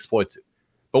A&M exploits it.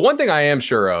 But one thing I am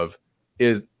sure of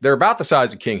is they're about the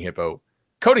size of King Hippo.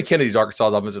 Cody Kennedy's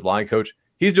Arkansas's offensive line coach.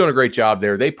 He's doing a great job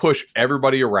there. They push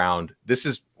everybody around. This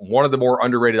is one of the more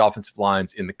underrated offensive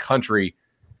lines in the country.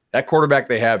 That quarterback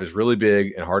they have is really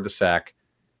big and hard to sack,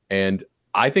 and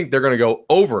I think they're going to go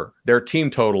over their team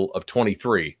total of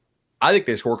 23. I think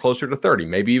they score closer to 30,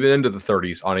 maybe even into the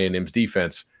 30s on A&M's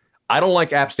defense. I don't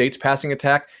like App State's passing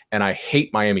attack, and I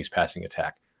hate Miami's passing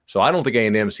attack. So I don't think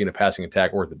A&M has seen a passing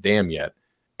attack worth a damn yet.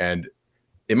 And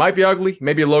it might be ugly,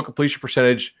 maybe a low completion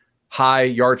percentage, high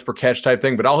yards per catch type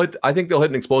thing, but I think they'll hit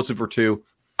an explosive or two.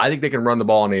 I think they can run the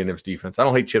ball on A&M's defense. I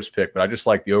don't hate Chip's pick, but I just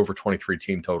like the over 23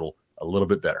 team total a little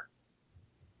bit better.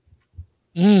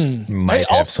 Might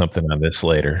have something on this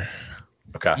later.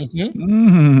 Okay.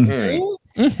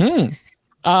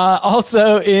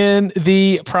 Also in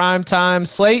the primetime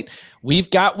slate,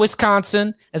 we've got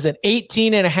Wisconsin as an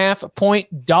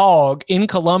 18.5-point dog in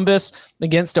Columbus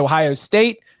against Ohio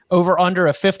State, over under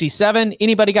a 57.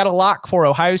 Anybody got a lock for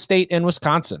Ohio State and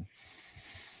Wisconsin?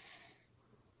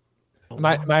 Am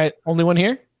I only one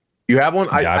here? You have one?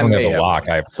 I don't have a lock.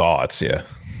 I have thoughts. Yeah.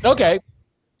 Okay.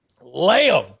 Lay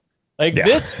them.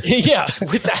 This,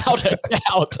 without a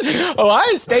doubt.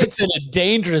 Ohio State's in a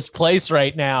dangerous place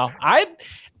right now. I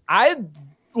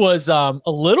was a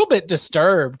little bit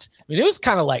disturbed. I mean, it was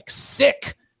kind of like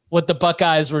sick what the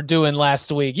Buckeyes were doing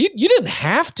last week. You didn't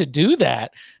have to do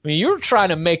that. I mean, you were trying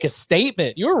to make a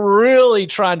statement. You were really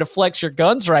trying to flex your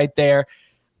guns right there.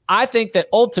 I think that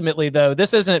ultimately, though,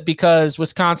 this isn't because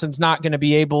Wisconsin's not going to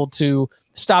be able to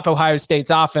stop Ohio State's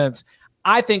offense.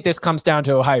 I think this comes down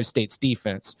to Ohio State's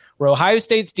defense, where Ohio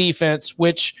State's defense,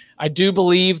 which I do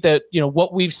believe that,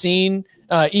 what we've seen,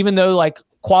 even though like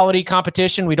quality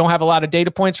competition, we don't have a lot of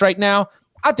data points right now.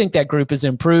 I think that group is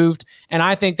improved. And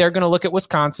I think they're going to look at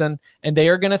Wisconsin and they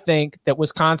are going to think that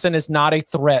Wisconsin is not a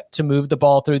threat to move the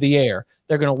ball through the air.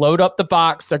 They're going to load up the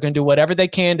box. They're going to do whatever they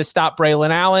can to stop Braylon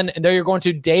Allen. And they're going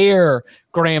to dare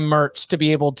Graham Mertz to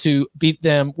be able to beat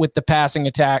them with the passing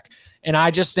attack. And I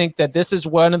just think that this is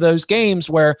one of those games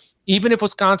where even if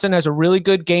Wisconsin has a really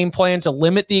good game plan to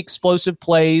limit the explosive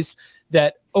plays,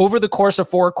 that over the course of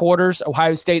 4 quarters,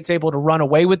 Ohio State's able to run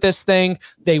away with this thing.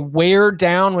 They wear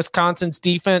down Wisconsin's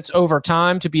defense over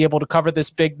time to be able to cover this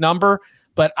big number.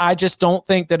 But I just don't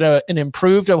think that an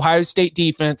improved Ohio State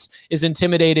defense is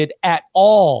intimidated at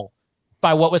all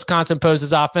by what Wisconsin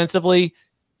poses offensively.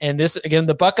 And this, again,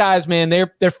 the Buckeyes, man,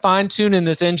 they're fine-tuning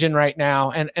this engine right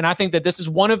now. And I think that this is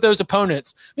one of those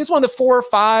opponents. It's one of the 4 or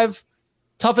 5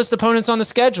 toughest opponents on the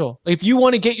schedule. If you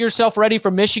want to get yourself ready for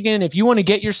Michigan, if you want to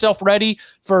get yourself ready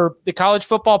for the college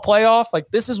football playoff, like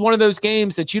this is one of those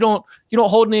games that you don't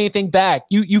hold anything back.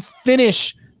 You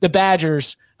finish the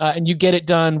Badgers and you get it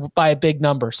done by a big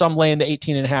number. So I'm laying the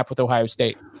 18.5 with Ohio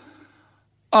State.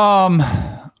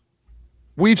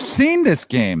 We've seen this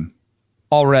game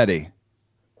already.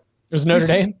 There's Notre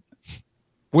Dame.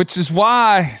 Which is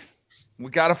why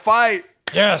we got to fight.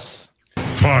 Yes.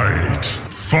 Fight.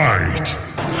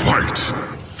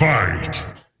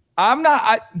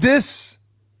 This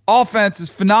offense is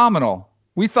phenomenal.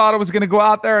 We thought it was going to go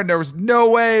out there and there was no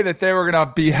way that they were going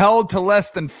to be held to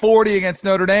less than 40 against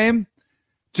Notre Dame.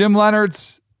 Jim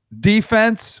Leonard's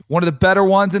defense, one of the better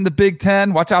ones in the Big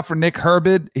Ten. Watch out for Nick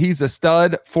Herbig. He's a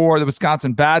stud for the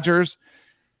Wisconsin Badgers.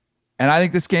 And I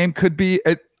think this game could be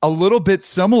a little bit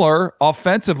similar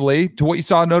offensively to what you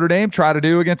saw Notre Dame try to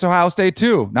do against Ohio State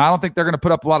too. Now, I don't think they're going to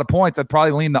put up a lot of points. I'd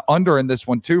probably lean the under in this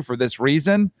one too for this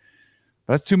reason.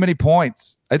 But that's too many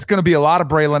points. It's going to be a lot of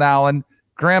Braylon Allen.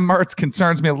 Graham Mertz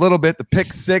concerns me a little bit. The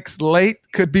pick 6 late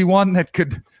could be one that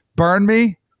could burn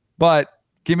me. But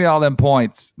give me all them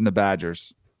points in the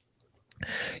Badgers.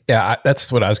 Yeah,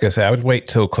 that's what I was going to say. I would wait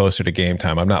till closer to game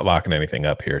time. I'm not locking anything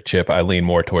up here, Chip. I lean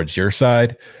more towards your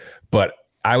side. But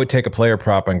I would take a player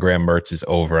prop on Graham Mertz's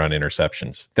over on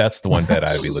interceptions. That's the one bet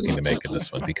I'd be looking to make in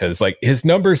this one because like his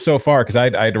numbers so far, because I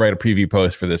had to write a preview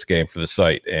post for this game for the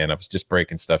site and I was just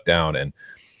breaking stuff down and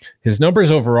his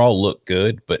numbers overall look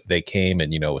good, but they came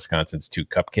in, Wisconsin's 2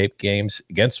 cupcake games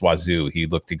against Wazoo. He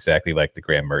looked exactly like the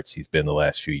Graham Mertz he's been the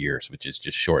last few years, which is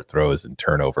just short throws and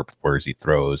turnover worthy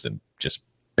throws and just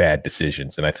bad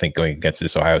decisions. And I think going against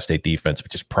this Ohio State defense,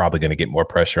 which is probably going to get more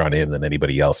pressure on him than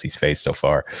anybody else he's faced so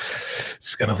far,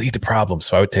 it's going to lead to problems.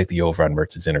 So I would take the over on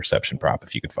Mertz's interception prop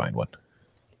if you can find one.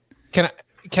 Can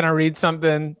I read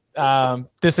something?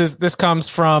 This comes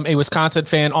from a Wisconsin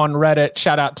fan on Reddit.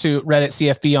 Shout out to Reddit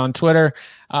CFB on Twitter.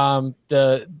 From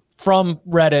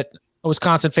Reddit, a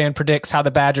Wisconsin fan predicts how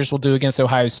the Badgers will do against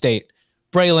Ohio State.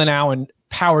 Braylon Allen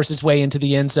powers his way into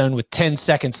the end zone with 10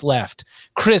 seconds left.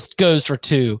 Christ goes for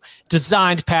 2.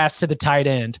 Designed pass to the tight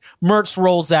end. Mertz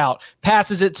rolls out,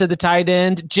 passes it to the tight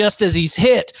end just as he's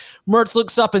hit. Mertz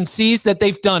looks up and sees that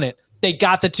they've done it. They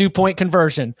got the 2-point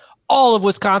conversion. All of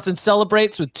Wisconsin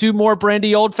celebrates with 2 more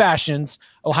brandy old fashions.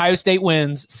 Ohio State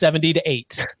wins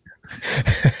 70-8.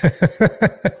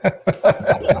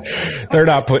 They're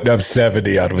not putting up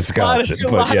 70 on Wisconsin,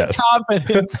 but yes.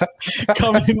 Confidence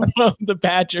coming from the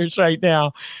Badgers right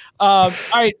now. All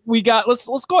right,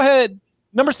 let's go ahead.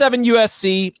 Number 7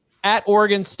 USC at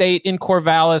Oregon State in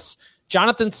Corvallis.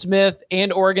 Jonathan Smith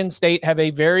and Oregon State have a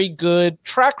very good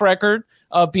track record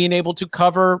of being able to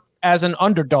cover as an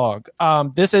underdog.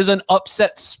 This is an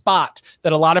upset spot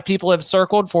that a lot of people have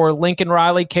circled for Lincoln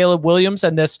Riley, Caleb Williams,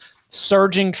 and this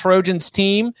surging Trojans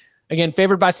team. Again,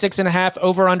 favored by 6.5,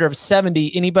 over under of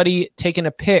 70. Anybody taking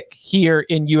a pick here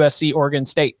in USC Oregon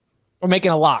State? We're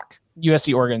making a lock.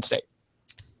 USC Oregon State.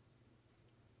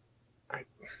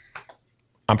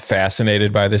 I'm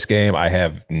fascinated by this game. I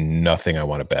have nothing I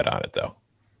want to bet on it though.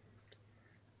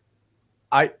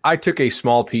 I took a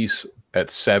small piece at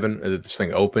 7 as this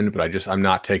thing opened, but I'm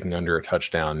not taking under a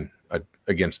touchdown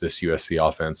against this USC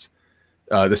offense.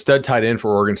 The stud tight end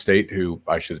for Oregon State, who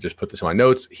I should have just put this in my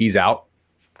notes, he's out.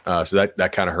 So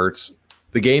that kind of hurts.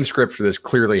 The game script for this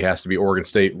clearly has to be Oregon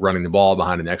State running the ball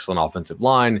behind an excellent offensive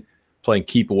line, playing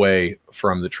keep away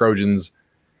from the Trojans.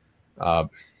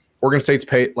 Oregon State's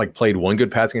played one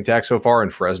good passing attack so far in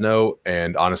Fresno,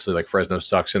 and honestly, Fresno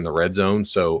sucks in the red zone.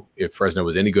 So if Fresno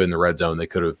was any good in the red zone, they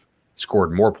could have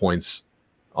scored more points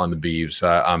on the Beavs.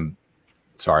 I'm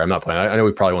sorry, I'm not playing. I know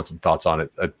we probably want some thoughts on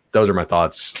it. Those are my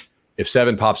thoughts. If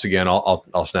 7 pops again,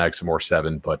 I'll snag some more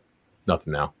 7, but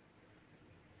nothing now.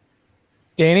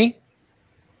 Danny?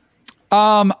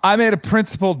 I made a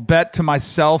principled bet to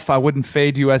myself. I wouldn't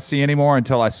fade USC anymore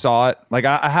until I saw it.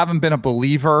 I haven't been a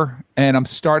believer, and I'm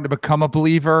starting to become a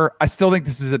believer. I still think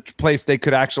this is a place they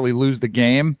could actually lose the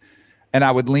game, and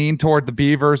I would lean toward the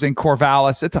Beavers in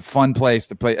Corvallis. It's a fun place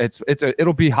to play.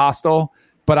 It'll be hostile,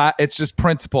 but it's just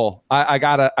principle. I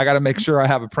gotta make sure I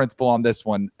have a principle on this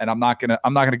one, and I'm not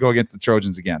gonna go against the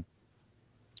Trojans again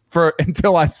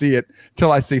until I see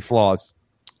flaws.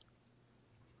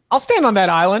 I'll stand on that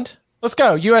island. Let's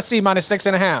go. USC minus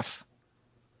 6.5.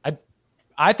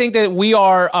 I think that we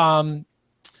are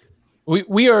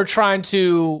we are trying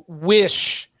to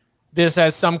wish this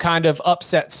as some kind of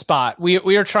upset spot.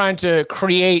 We are trying to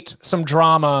create some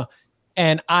drama,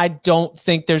 and I don't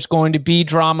think there's going to be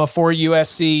drama for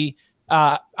USC.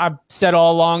 I've said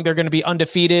all along they're going to be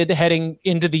undefeated heading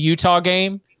into the Utah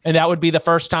game, and that would be the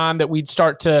first time that we'd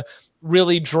start to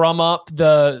really drum up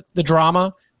the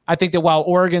drama. I think that while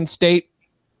Oregon State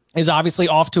is obviously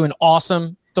off to an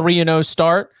awesome 3-0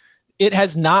 start, it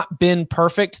has not been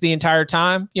perfect the entire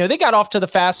time. They got off to the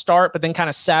fast start, but then kind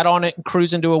of sat on it and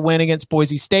cruised into a win against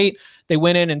Boise State. They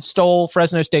went in and stole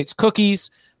Fresno State's cookies.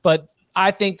 But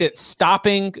I think that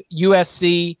stopping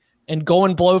USC and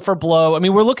going blow for blow,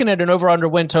 we're looking at an over-under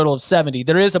win total of 70.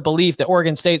 There is a belief that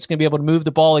Oregon State's going to be able to move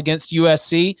the ball against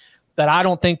USC that I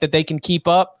don't think that they can keep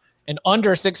up. And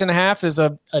under 6.5 is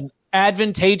an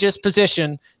advantageous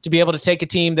position to be able to take a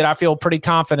team that I feel pretty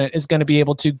confident is going to be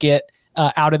able to get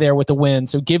out of there with a win.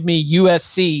 So give me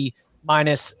USC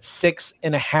minus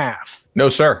 6.5. No,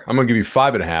 sir. I'm going to give you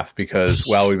 5.5 because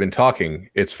while we've been talking,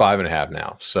 it's 5.5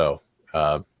 now. So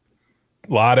a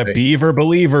lot of Beaver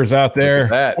believers out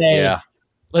there. Yeah.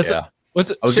 Listen, I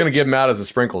was going to give them out as a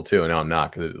sprinkle too, and now I'm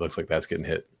not because it looks like that's getting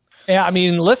hit. Yeah,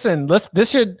 listen,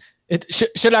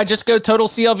 should I just go total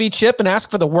CLV chip and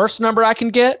ask for the worst number I can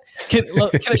get? Can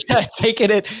I take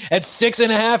it at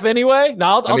 6.5 anyway?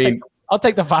 No, I'll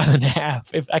take the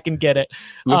 5.5 if I can get it.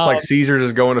 Looks like Caesars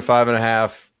is going to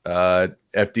 5.5.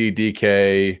 FD,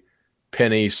 DK,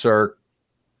 Penny, Cirque,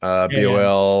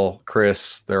 BOL,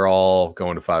 Chris, they're all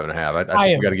going to 5.5. I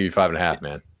think we got to give you 5.5,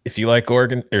 man. If you like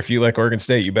Oregon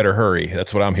State, you better hurry.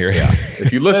 That's what I'm hearing. Yeah.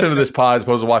 If you listen to this pod as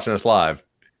opposed to watching us live.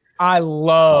 I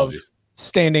love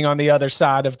standing on the other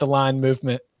side of the line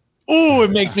movement. Ooh,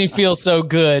 it makes me feel so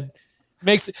good.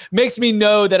 Makes me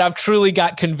know that I've truly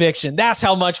got conviction. That's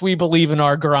how much we believe in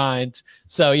our grind.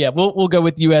 So yeah, we'll go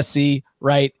with USC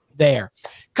right there.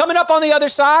 Coming up on the other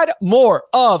side, more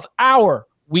of our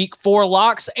Week 4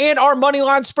 locks and our money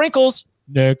line sprinkles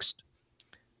next.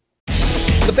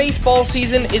 The baseball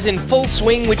season is in full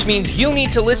swing, which means you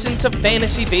need to listen to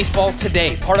Fantasy Baseball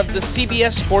Today, part of the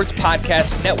CBS Sports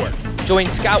Podcast Network.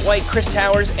 Join Scott White, Chris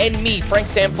Towers, and me, Frank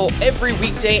Stample, every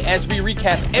weekday as we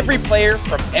recap every player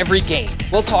from every game.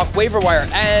 We'll talk waiver wire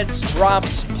ads,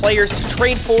 drops, players to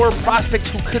trade for, prospects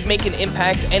who could make an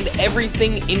impact, and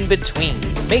everything in between.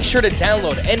 Make sure to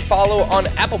download and follow on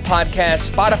Apple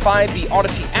Podcasts, Spotify, the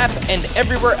Odyssey app, and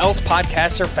everywhere else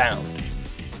podcasts are found.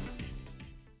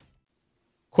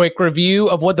 Quick review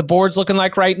of what the board's looking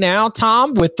like right now.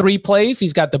 Tom with 3 plays.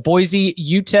 He's got the Boise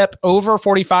UTEP over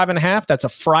 45.5. That's a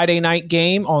Friday night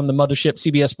game on the mothership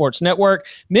CBS Sports Network.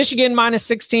 Michigan minus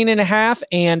 16.5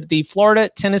 and the Florida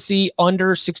Tennessee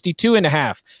under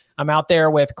 62.5. I'm out there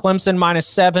with Clemson minus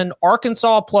 7,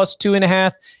 Arkansas plus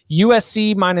 2.5,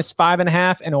 USC minus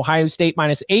 5.5, and Ohio State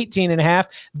minus 18.5.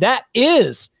 That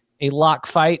is a lock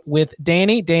fight with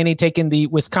Danny. Danny taking the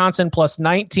Wisconsin plus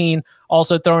 19,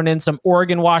 also throwing in some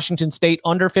Oregon, Washington State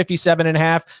under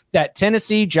 57.5. That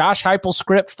Tennessee Josh Heupel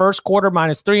script first quarter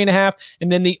minus 3.5,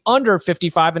 and then the under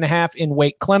 55.5 in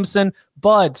Wake Clemson.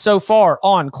 Bud so far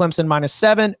on Clemson minus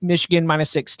 7, Michigan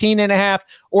minus 16.5,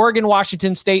 Oregon,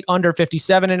 Washington State under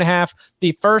 57.5,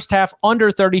 the first half under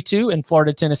 32 in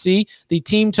Florida, Tennessee, the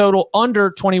team total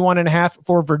under 21.5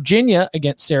 for Virginia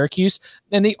against Syracuse,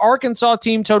 and the Arkansas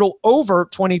team total over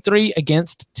 23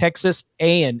 against Texas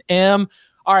A&M.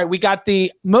 All right, we got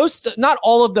the most, not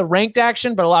all of the ranked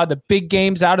action, but a lot of the big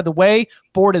games out of the way.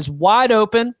 Board is wide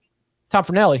open. Tom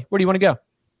Fornelli, where do you want to go?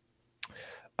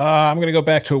 I'm going to go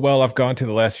back to a well I've gone to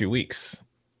the last few weeks.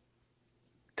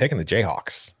 taking the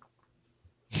Jayhawks.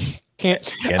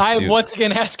 I'm once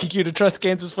again asking you to trust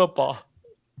Kansas football.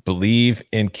 Believe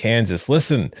in Kansas.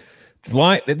 Listen,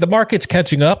 the market's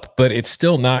catching up, but it's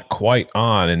still not quite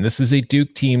on. And this is a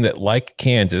Duke team that, like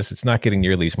Kansas, it's not getting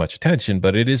nearly as much attention,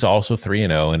 but it is also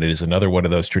 3-0, and it is another one of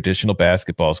those traditional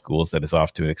basketball schools that is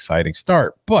off to an exciting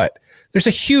start. But there's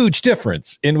a huge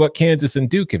difference in what Kansas and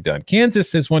Duke have done.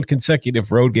 Kansas has won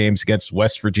consecutive road games against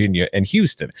West Virginia and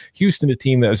Houston. Houston, a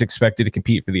team that was expected to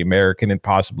compete for the American and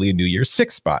possibly a New Year's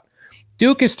 6th spot.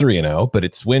 Duke is 3-0, but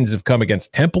its wins have come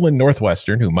against Temple and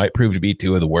Northwestern, who might prove to be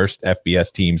two of the worst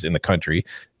FBS teams in the country,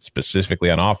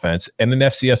 specifically on offense, and an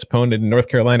FCS opponent in North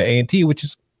Carolina A&T, which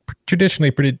is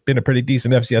traditionally been a pretty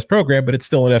decent FCS program, but it's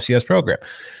still an FCS program.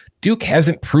 Duke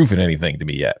hasn't proven anything to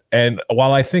me yet. And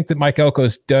while I think that Mike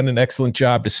Elko's done an excellent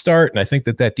job to start, and I think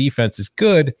that defense is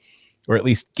good, or at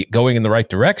least going in the right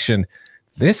direction,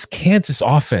 this Kansas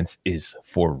offense is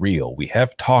for real. We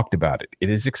have talked about it. It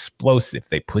is explosive.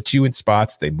 They put you in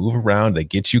spots. They move around. They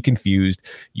get you confused.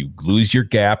 You lose your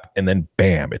gap, and then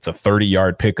bam, it's a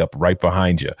 30-yard pickup right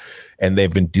behind you. And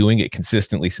they've been doing it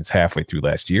consistently since halfway through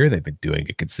last year. They've been doing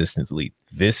it consistently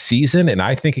this season. And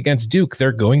I think against Duke,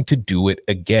 they're going to do it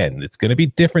again. It's going to be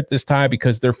different this time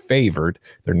because they're favored.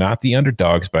 They're not the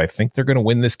underdogs, but I think they're going to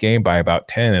win this game by about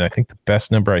 10. And I think the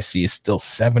best number I see is still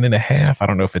 7.5. I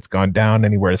don't know if it's gone down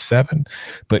anywhere to 7,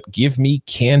 but give me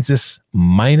Kansas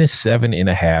minus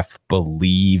 7.5.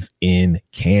 Believe in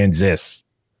Kansas.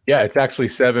 Yeah, it's actually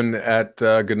 7 at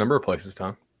a good number of places,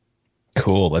 Tom.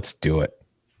 Cool. Let's do it.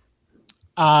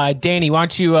 Danny, why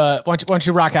don't you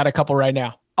rock out a couple right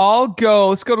now? I'll go.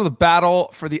 Let's go to the battle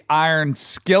for the Iron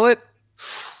Skillet,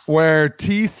 where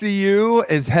TCU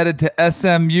is headed to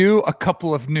SMU. A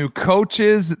couple of new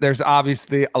coaches. There's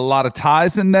obviously a lot of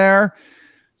ties in there.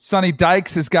 Sonny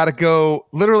Dykes has got to go.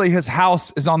 Literally, his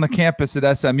house is on the campus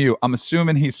at SMU. I'm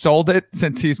assuming he sold it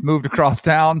since he's moved across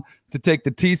town to take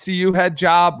the TCU head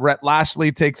job. Rhett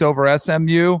Lashley takes over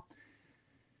SMU.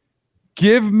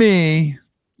 Give me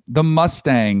the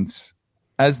Mustangs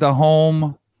as the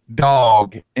home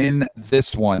dog in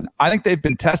this one. I think they've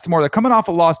been tested more. They're coming off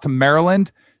a loss to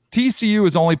Maryland. TCU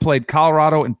has only played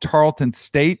Colorado and Tarleton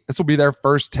State. This will be their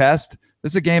first test.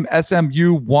 This is a game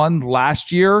SMU won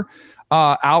last year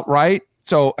outright.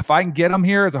 So if I can get them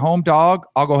here as a home dog,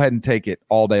 I'll go ahead and take it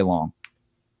all day long.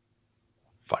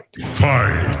 Fight.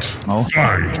 Oh.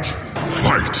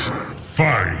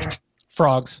 Fight.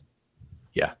 Frogs.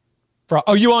 Yeah.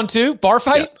 Oh, you on too? Bar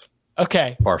fight? Yeah.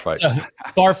 Okay. Bar fight. So,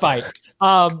 bar fight.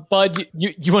 Bud,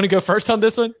 you want to go first on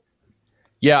this one?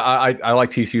 Yeah, I like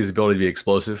TCU's ability to be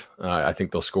explosive. I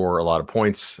think they'll score a lot of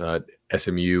points.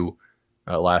 SMU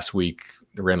last week,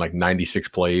 they ran like 96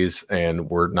 plays and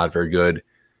were not very good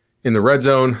in the red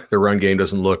zone. Their run game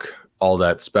doesn't look all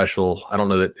that special. I don't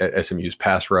know that SMU's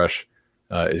pass rush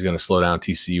is going to slow down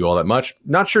TCU all that much.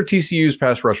 Not sure TCU's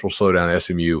pass rush will slow down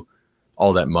SMU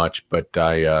all that much, but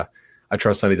I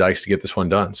trust Sonny Dykes to get this one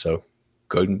done. So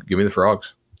go ahead and give me the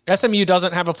Frogs. SMU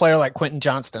doesn't have a player like Quentin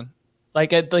Johnston.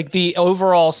 Like at the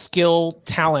overall skill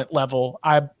talent level,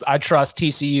 I trust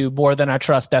TCU more than I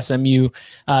trust SMU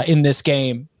in this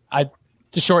game.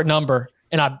 It's a short number,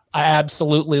 and I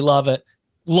absolutely love it.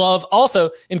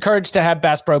 Also encouraged to have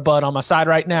Bass Pro Bud on my side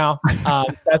right now.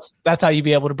 That's how you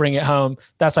be able to bring it home.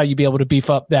 That's how you be able to beef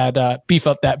up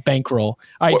that bankroll.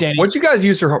 All right, Danny. What'd you guys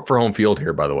use for home field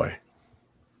here, by the way?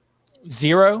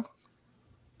 0?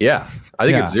 Yeah, I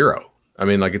think it's 0. I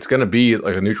mean, like it's going to be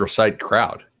like a neutral site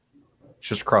crowd. It's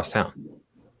just across town.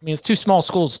 I mean, it's 2 small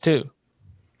schools too.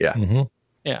 Yeah. Mm-hmm.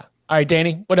 Yeah. All right,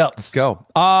 Danny, what else? Let's go.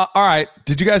 All right.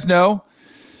 Did you guys know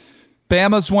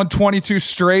Bama's won 22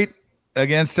 straight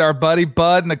against our buddy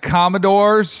Bud and the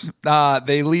Commodores?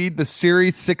 They lead the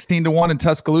series 16-1 in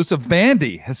Tuscaloosa.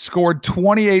 Vandy has scored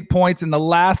 28 points in the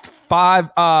last 5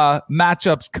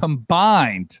 matchups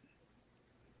combined.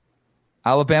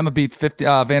 Alabama beat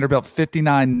Vanderbilt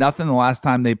 59-0 the last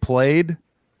time they played.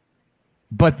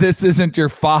 But this isn't your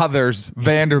father's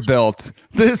Vanderbilt.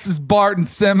 This is Barton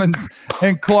Simmons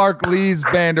and Clark Lee's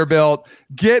Vanderbilt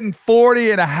getting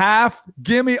 40.5.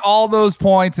 Give me all those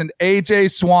points. And A.J.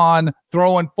 Swan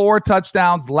throwing 4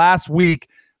 touchdowns last week.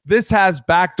 This has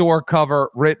backdoor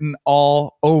cover written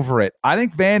all over it. I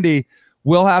think Vandy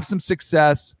will have some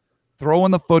success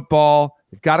throwing the football.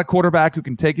 They've got a quarterback who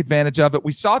can take advantage of it.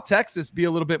 We saw Texas be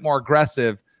a little bit more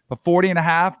aggressive, but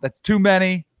 40.5, that's too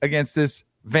many against this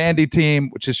Vandy team,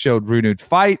 which has showed renewed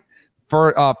fight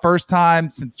for first time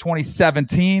since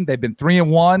 2017. They've been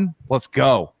 3-1. Let's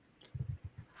go.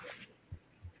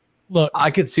 Look,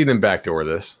 I could see them backdoor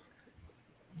this,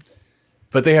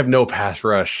 but they have no pass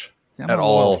rush at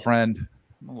all. Friend,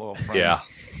 I'm a little friend. Yeah.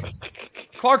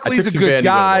 Clark Lee's a good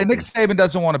guy. Nick Saban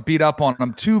doesn't want to beat up on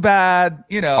him too bad.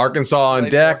 Arkansas on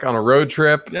deck on a road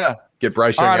trip. Yeah. Get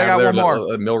Bryce Young out of there. One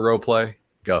more. A Milrow play.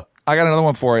 Go. I got another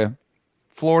one for you.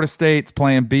 Florida State's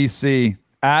playing BC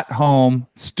at home.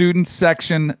 Student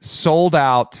section sold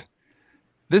out.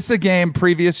 This is a game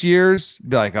previous years.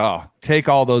 Be like, oh, take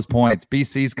all those points.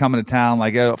 BC's coming to town.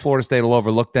 Like Florida State will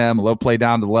overlook them. They'll play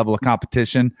down to the level of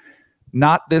competition.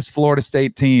 Not this Florida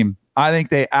State team. I think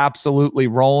they absolutely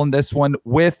roll in this one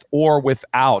with or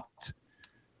without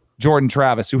Jordan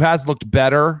Travis, who has looked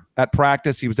better at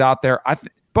practice. He was out there.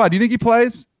 Bud, do you think he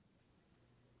plays?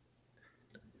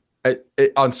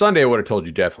 On Sunday, I would have told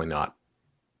you definitely not.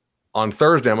 On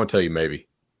Thursday, I'm going to tell you maybe.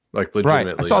 Like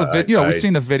legitimately. Right. I saw the video. We've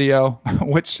seen the video,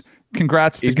 which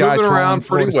congrats to the guy. He's moving around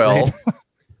pretty well.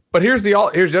 But here's the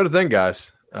other thing,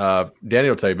 guys. Danny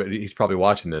will tell you, but he's probably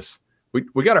watching this.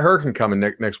 We got a hurricane coming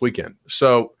next weekend.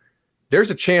 So there's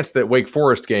a chance that Wake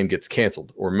Forest game gets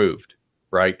canceled or moved,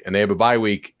 right? And they have a bye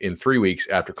week in 3 weeks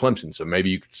after Clemson. So maybe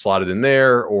you could slot it in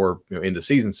there or into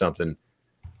season something.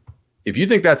 If you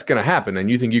think that's going to happen and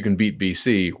you think you can beat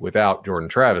BC without Jordan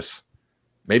Travis,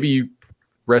 maybe you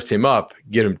rest him up,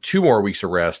 get him 2 more weeks of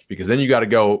rest, because then you got to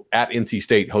go at NC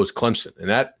State, host Clemson. And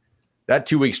that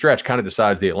 2-week stretch kind of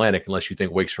decides the Atlantic unless you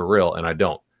think Wake's for real, and I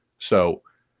don't. So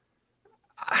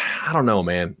I don't know,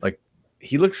 man. Like,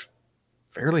 he looks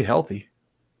fairly healthy.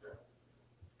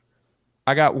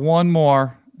 I got one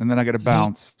more, and then I got to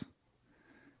bounce.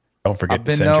 Don't forget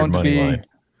to send your money line.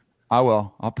 I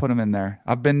will. I'll put him in there.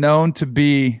 I've been known to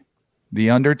be the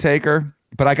Undertaker,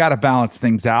 but I got to balance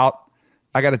things out.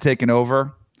 I got to take an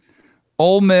over.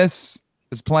 Ole Miss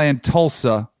is playing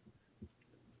Tulsa,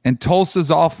 and Tulsa's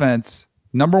offense,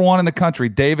 number 1 in the country,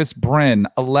 Davis Brin,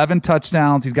 11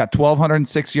 touchdowns. He's got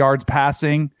 1,206 yards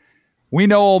passing. We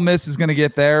know Ole Miss is going to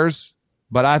get theirs,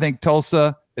 but I think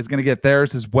Tulsa is going to get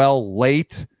theirs as well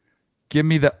late. Give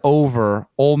me the over.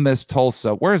 Ole Miss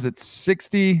Tulsa. Where is it?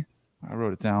 60. I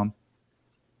wrote it down.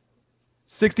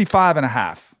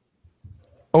 65.5.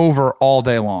 Over all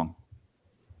day long.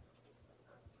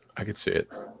 I could see it.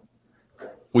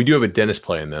 We do have a dentist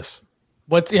play in this.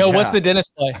 What's the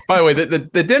dentist play? By the way,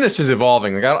 the dentist is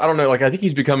evolving. Like I don't know. Like I think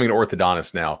he's becoming an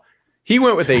orthodontist now. He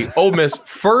went with a Ole Miss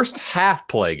first half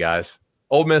play, guys.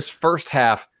 Ole Miss first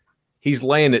half. He's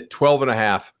laying at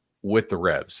 12.5 with the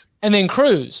Revs. And then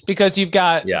cruise, because you've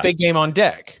got big game on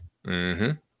deck.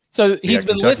 Mm-hmm. So he's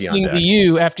been listening to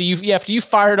you after you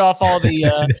fired off all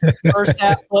the first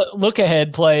half look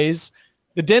ahead plays.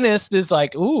 The dentist is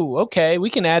like, ooh, okay, we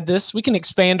can add this. We can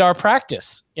expand our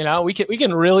practice. We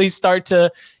can really start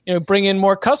to bring in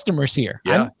more customers here.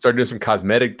 Yeah, start doing some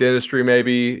cosmetic dentistry,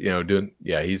 maybe.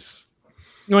 He's.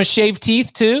 You want to shave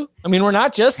teeth too? I mean, we're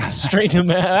not just straightening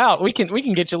them out. We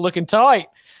can get you looking tight.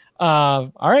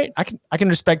 All right, I can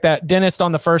respect that. Dentist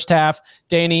on the first half.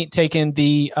 Danny taking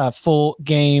the full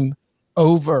game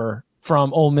over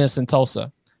from Ole Miss and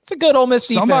Tulsa. It's a good Ole Miss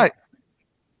defense.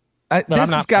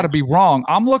 This has got to be wrong.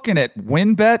 I'm looking at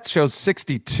WinBet shows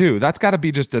 62. That's got to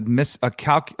be just a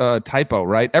typo,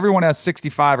 right? Everyone has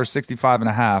 65 or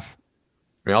 65.5.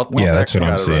 That's what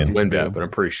I'm saying. WinBet, but I'm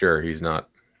pretty sure he's not.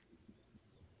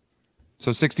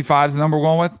 So 65 is the number we're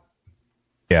going with?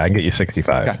 Yeah, I can get you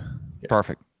 65. Okay. Yeah.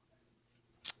 Perfect.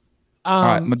 All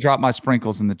right, I'm going to drop my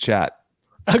sprinkles in the chat.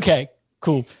 Okay,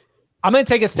 cool. I'm going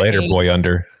to take us to later, Ames. boy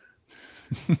under.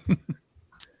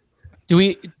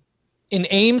 In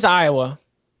Ames, Iowa,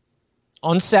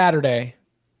 on Saturday.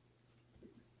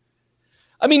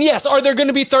 I mean, yes, are there going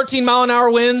to be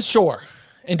 13-mile-an-hour winds? Sure.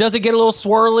 And does it get a little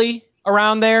swirly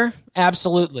around there?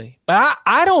 Absolutely. But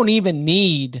I don't even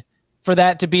need for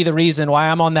that to be the reason why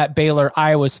I'm on that Baylor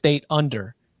Iowa State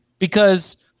under.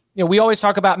 Because, we always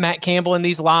talk about Matt Campbell in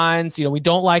these lines. We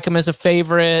don't like him as a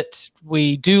favorite.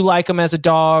 We do like him as a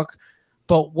dog.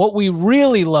 But what we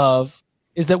really love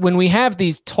is that when we have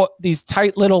these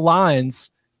tight little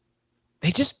lines,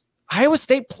 Iowa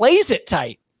State plays it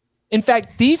tight. In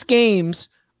fact, these games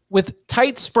with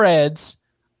tight spreads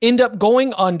end up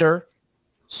going under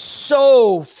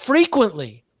so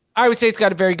frequently. Iowa State's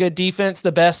got a very good defense,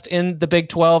 the best in the Big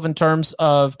 12 in terms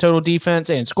of total defense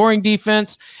and scoring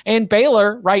defense. And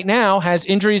Baylor right now has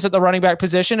injuries at the running back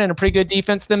position and a pretty good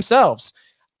defense themselves.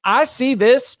 I see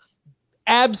this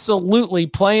absolutely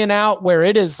playing out where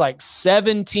it is like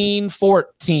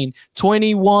 17-14,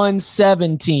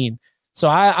 21-17. So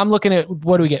I'm looking at,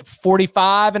 what do we get,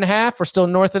 45.5? We're still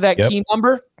north of that key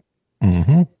number.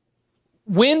 Mm-hmm.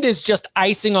 Wind is just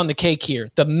icing on the cake here.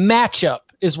 The matchup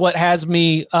is what has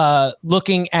me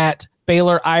looking at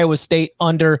Baylor, Iowa State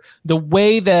under. The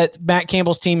way that Matt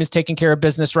Campbell's team is taking care of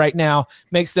business right now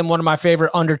makes them one of my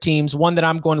favorite under teams, one that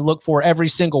I'm going to look for every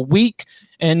single week.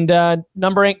 And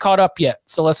number ain't caught up yet.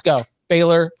 So let's go.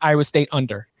 Baylor, Iowa State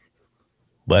under.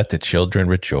 Let the children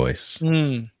rejoice.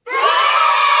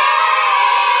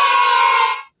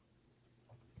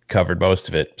 Covered most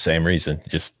of it. Same reason.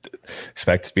 Just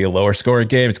expect it to be a lower scoring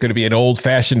game. It's going to be an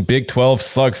old-fashioned Big 12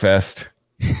 slugfest.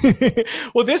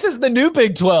 Well, this is the new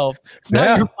Big 12. It's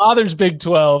not your father's Big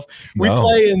 12. We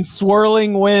play in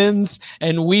swirling winds,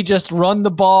 and we just run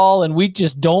the ball, and we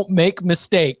just don't make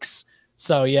mistakes.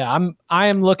 So yeah, I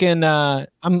am looking.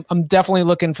 I'm definitely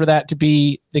looking for that to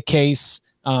be the case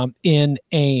in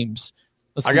Ames.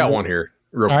 I got one here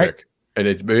real quick, and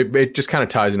it just kind of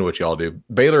ties into what y'all do.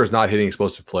 Baylor is not hitting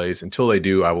explosive plays. Until they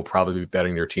do, I will probably be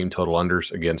betting their team total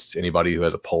unders against anybody who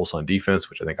has a pulse on defense,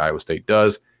 which I think Iowa State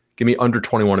does. Give me under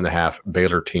 21.5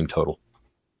 Baylor team total.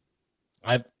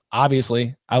 I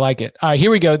like it.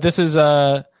 Here we go. This is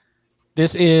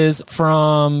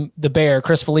from the Bear,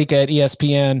 Chris Felica at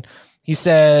ESPN. He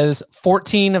says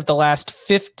 14 of the last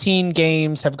 15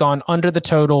 games have gone under the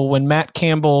total when Matt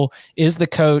Campbell is the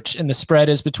coach and the spread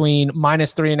is between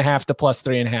 -3.5 to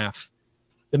 +3.5.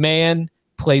 The man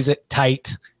plays it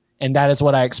tight, and that is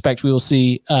what I expect we will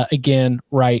see again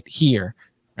right here.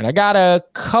 And I got a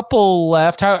couple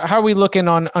left. How are we looking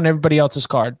on everybody else's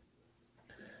card?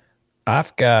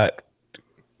 I've got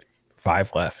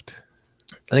 5 left.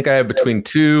 I think I have between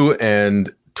 2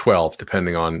 and 12,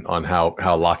 depending on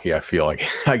how lucky I feel. Like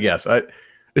I guess the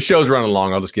show's running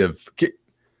long. I'll just give.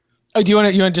 Oh, do you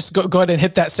want to just go ahead and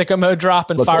hit that sicko mode drop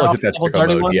and fire off the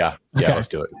dirty ones? Yeah, okay. Let's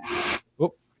do it.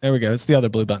 Oop, there we go. It's the other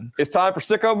blue button. It's time for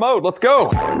sicko mode. Let's go.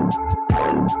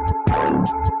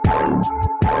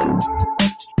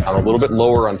 I'm a little bit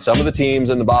lower on some of the teams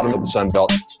in the bottom of the Sun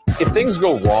Belt. If things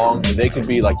go wrong, they could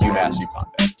be like UMass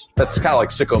UConn. That's kind of like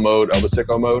sicko mode of a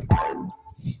sicko mode.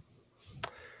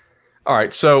 All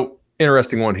right, so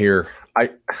interesting one here.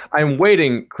 I'm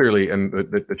waiting clearly, and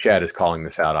the chat is calling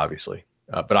this out, obviously,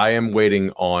 but I am waiting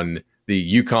on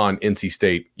the UConn NC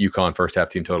State UConn first half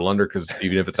team total under, because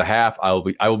even if it's a half, I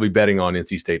will be betting on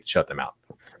NC State to shut them out.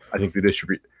 I think the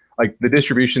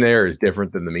distribution there is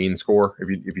different than the mean score.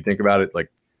 If you think about it,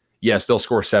 like, yes, they'll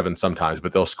score 7 sometimes,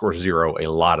 but they'll score 0 a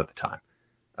lot of the time.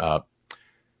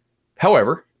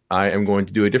 However, I am going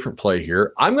to do a different play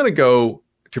here. I'm going to go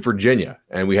to Virginia,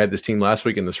 and we had this team last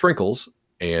week in the sprinkles,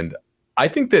 and I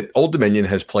think that Old Dominion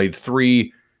has played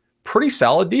 3 pretty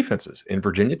solid defenses in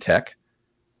Virginia Tech,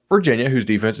 Virginia, whose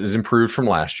defense is improved from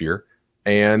last year,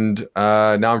 and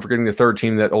now I'm forgetting the third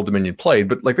team that Old Dominion played,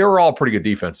 but like they were all pretty good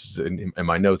defenses in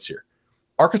my notes here.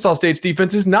 Arkansas State's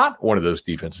defense is not one of those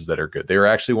defenses that are good. They are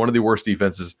actually one of the worst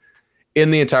defenses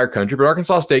in the entire country, but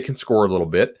Arkansas State can score a little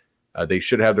bit. They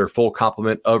should have their full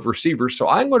complement of receivers. So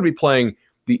I'm going to be playing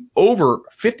the over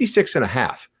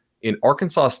 56.5 in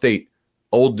Arkansas State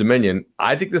Old Dominion.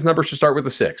 I think this number should start with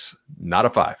a 6, not a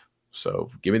 5. So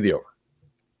give me the over.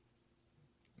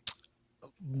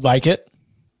 Like it.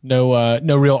 No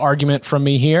real argument from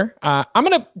me here. I'm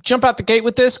going to jump out the gate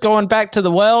with this, going back to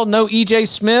the well. No EJ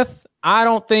Smith. I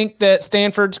don't think that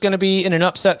Stanford's going to be in an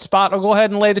upset spot. I'll go ahead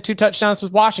and lay the 2 touchdowns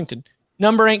with Washington.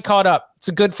 Number ain't caught up. It's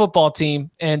a good football team,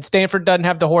 and Stanford doesn't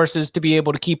have the horses to be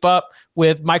able to keep up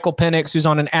with Michael Penix, who's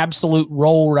on an absolute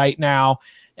roll right now.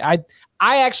 I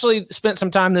actually spent some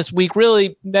time this week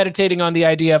really meditating on the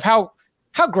idea of how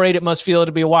great it must feel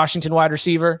to be a Washington wide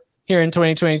receiver here in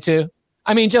 2022.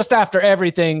 I mean, just after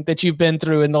everything that you've been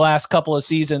through in the last couple of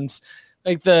seasons,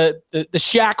 like the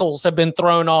shackles have been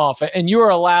thrown off, and you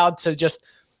are allowed to just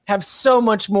have so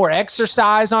much more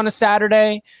exercise on a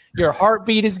Saturday. Your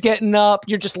heartbeat is getting up.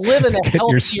 You're just living a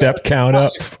healthier. Your step count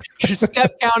up. Your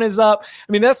step count is up.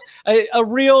 I mean, that's a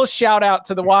real shout out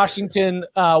to the Washington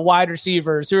wide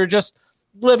receivers who are just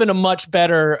living a much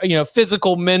better,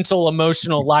 physical, mental,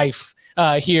 emotional life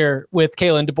here with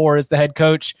Kalen DeBoer as the head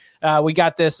coach. We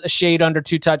got this a shade under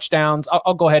 2 touchdowns.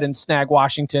 I'll go ahead and snag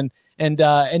Washington and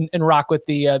rock with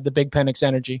the big Penix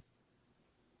energy.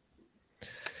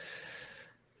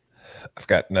 I've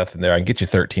got nothing there. I can get you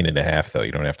 13.5 though.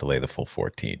 You don't have to lay the full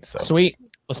 14. So sweet.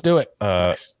 Let's do it.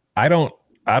 I don't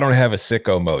have a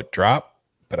sicko mode drop,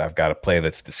 but I've got a play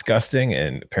that's disgusting,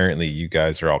 and apparently you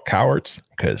guys are all cowards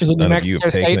because is it New Mexico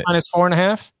State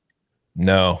 -4.5?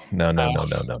 No.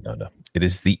 It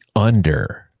is the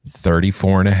under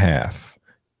 34.5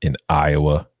 in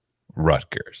Iowa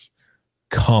Rutgers.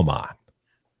 Come on.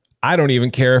 I don't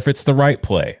even care if it's the right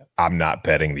play. I'm not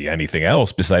betting anything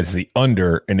else besides the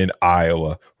under in an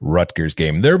Iowa Rutgers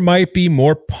game. There might be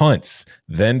more punts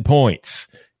than points.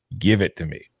 Give it to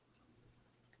me.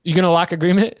 You going to lock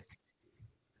agreement?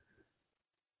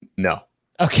 No.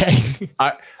 Okay.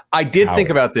 I did think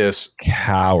about this.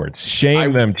 Cowards.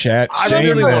 Shame them, chat. I Shame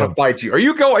really them. want to fight you. Are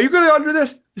you going under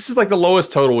this? This is like the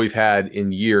lowest total we've had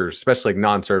in years, especially like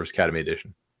non-service academy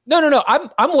edition. No.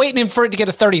 I'm waiting for it to get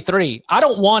a 33. I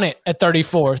don't want it at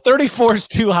 34. 34 is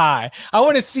too high. I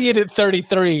want to see it at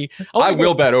 33. I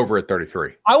will bet over at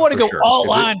 33. I want to go sure. alt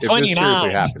line 29.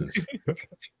 Seriously happens.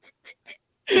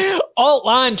 Alt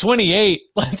line 28.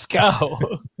 Let's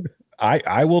go.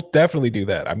 I will definitely do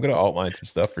that. I'm going to outline some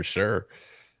stuff for sure.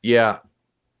 Yeah.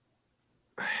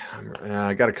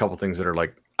 I got a couple things that are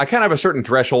like, I kind of have a certain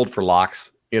threshold for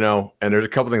locks, and there's a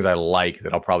couple things I like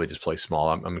that I'll probably just play small.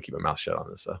 I'm going to keep my mouth shut on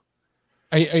this, though.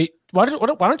 Why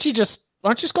don't you just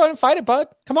go ahead and fight it, bud?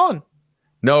 Come on.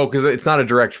 No, because it's not a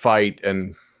direct fight,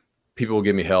 and people will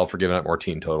give me hell for giving up more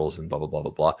team totals and blah, blah, blah,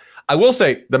 blah, blah. I will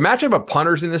say the matchup of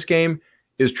punters in this game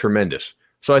is tremendous.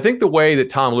 So I think the way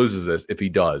that Tom loses this, if he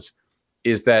does,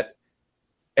 is that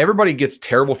everybody gets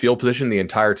terrible field position the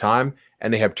entire time,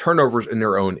 and they have turnovers in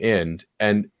their own end.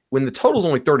 And when the total is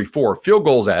only 34, field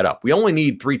goals add up. We only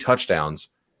need 3 touchdowns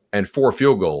and 4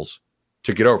 field goals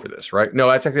to get over this, right? No,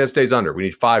 that stays under. We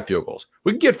need 5 field goals.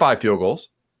 We can get 5 field goals.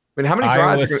 I mean, how many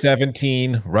drives? Iowa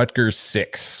 17, Rutgers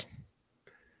 6.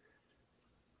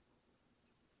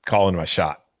 Calling my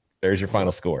shot. There's your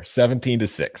final score,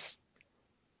 17-6.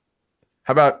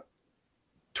 How about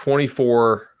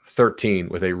 24-13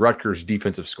 with a Rutgers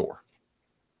defensive score?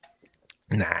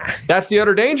 Nah. That's the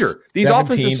utter danger. These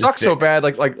offenses suck so bad.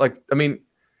 Like I mean,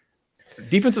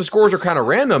 defensive scores are kind of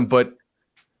random, but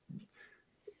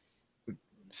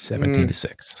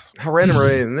 17-6. How random are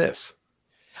they in this?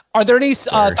 Are there any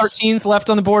 13s left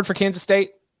on the board for Kansas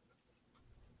State?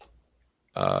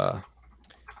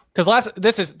 Because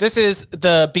this is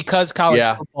the because college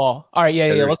football. All right,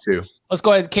 yeah. Let's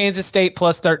go ahead. Kansas State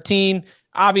plus 13.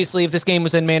 Obviously, if this game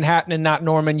was in Manhattan and not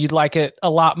Norman, you'd like it a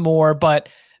lot more. But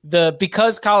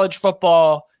because college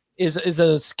football is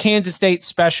a Kansas State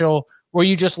special where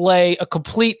you just lay a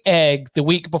complete egg the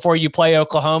week before you play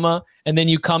Oklahoma, and then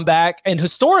you come back. And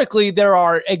historically, there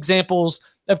are examples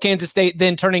of Kansas State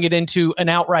then turning it into an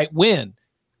outright win.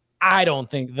 I don't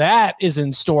think that is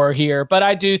in store here, but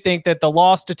I do think that the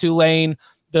loss to Tulane,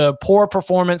 the poor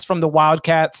performance from the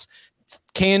Wildcats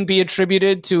can be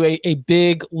attributed to a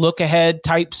big look ahead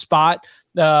type spot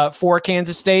for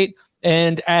Kansas State.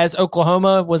 And as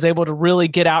Oklahoma was able to really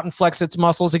get out and flex its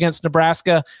muscles against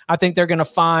Nebraska, I think they're going to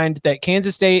find that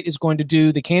Kansas State is going to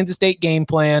do the Kansas State game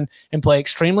plan and play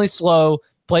extremely slow,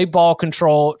 play ball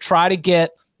control, try to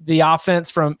prevent the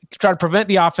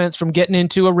offense from getting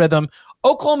into a rhythm.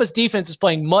 Oklahoma's defense is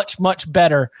playing much, much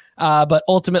better. But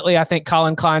ultimately, I think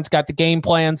Colin Klein's got the game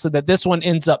plan so that this one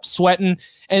ends up sweating.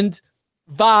 And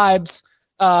vibes,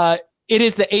 it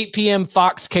is the 8 p.m.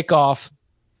 Fox kickoff.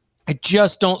 I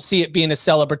just don't see it being a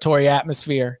celebratory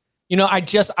atmosphere.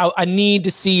 I need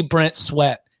to see Brent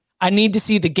sweat. I need to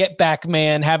see the get back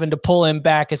man having to pull him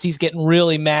back as he's getting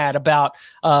really mad about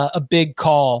a big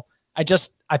call. I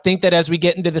think that as we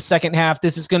get into the second half,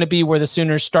 this is going to be where the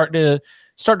Sooners start to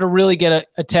really get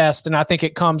a test, and I think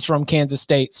it comes from Kansas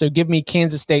State. So give me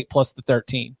Kansas State plus the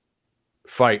 13.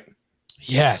 Fight.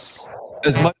 Yes.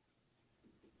 As much.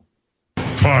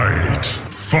 Fight.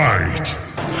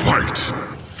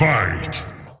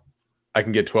 I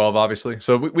can get 12, obviously.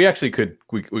 So we actually could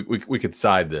we could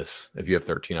side this. If you have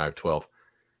 13, I have 12.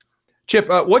 Chip,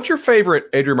 what's your favorite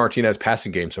Adrian Martinez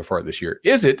passing game so far this year?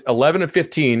 Is it 11 of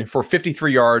 15 for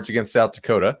 53 yards against South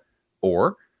Dakota,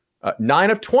 or 9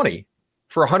 of 20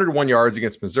 for 101 yards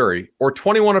against Missouri, or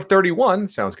 21 of 31,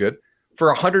 sounds good, for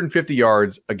 150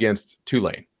 yards against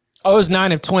Tulane? Oh, it was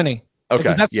 9 of 20.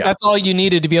 Okay, that's all you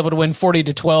needed to be able to win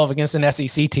 40-12 against an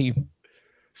SEC team.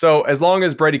 So as long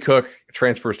as Brady Cook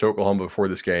transfers to Oklahoma before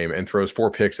this game and throws 4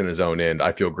 picks in his own end,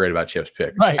 I feel great about Chip's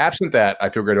pick. Right. Absent that, I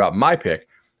feel great about my pick.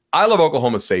 I love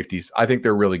Oklahoma's safeties. I think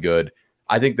they're really good.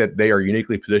 I think that they are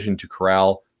uniquely positioned to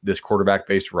corral this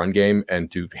quarterback-based run game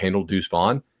and to handle Deuce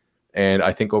Vaughn. And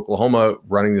I think Oklahoma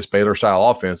running this Baylor-style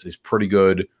offense is pretty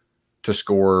good to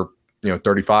score,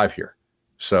 35 here.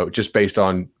 So just based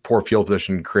on poor field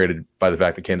position created by the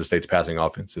fact that Kansas State's passing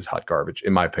offense is hot garbage,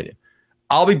 in my opinion.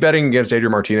 I'll be betting against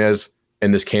Adrian Martinez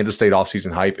and this Kansas State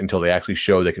offseason hype until they actually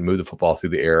show they can move the football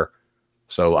through the air.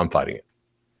 So I'm fighting it.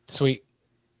 Sweet.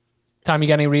 Tom, you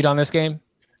got any read on this game?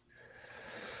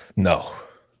 No.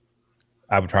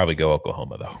 I would probably go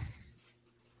Oklahoma, though.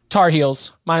 Tar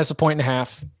Heels, minus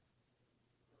 1.5.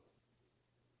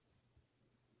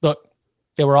 Look,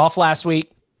 they were off last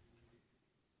week.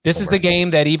 This is the game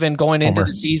that even going into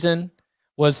the season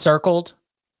was circled.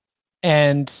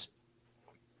 And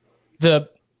the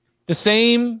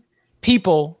same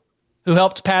people who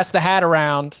helped pass the hat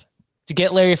around to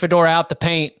get Larry Fedora out the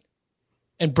paint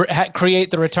and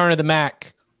create the return of the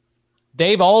Mac.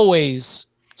 They've always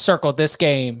circled this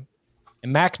game,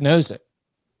 and Mac knows it.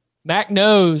 Mac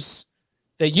knows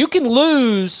that you can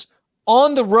lose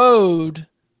on the road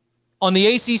on the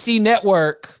ACC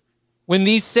network when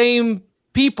these same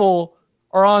people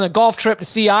are on a golf trip to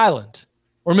Sea Island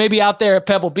or maybe out there at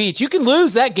Pebble Beach. You can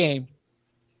lose that game.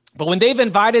 But when they've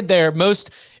invited their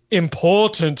most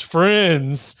important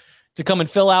friends to come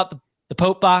and fill out the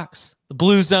Pope Box, the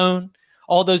Blue Zone,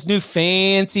 all those new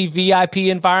fancy VIP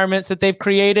environments that they've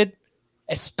created,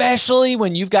 especially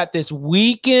when you've got this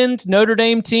weakened Notre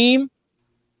Dame team,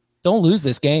 don't lose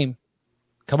this game.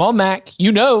 Come on, Mac.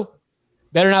 You know,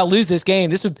 better not lose this game.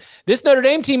 This Notre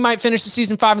Dame team might finish the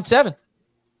season 5-7.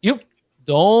 You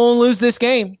don't lose this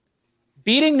game.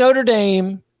 Beating Notre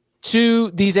Dame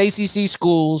to these ACC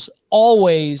schools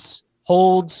always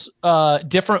holds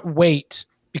different weight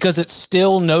because it's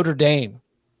still Notre Dame.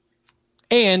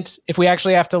 And if we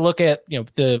actually have to look at,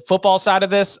 the football side of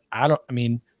this,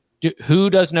 who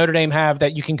does Notre Dame have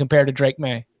that you can compare to Drake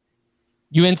May?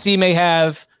 UNC may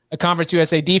have a Conference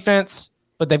USA defense,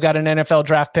 but they've got an NFL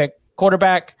draft pick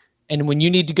quarterback. And when you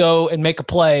need to go and make a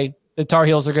play, the Tar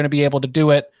Heels are going to be able to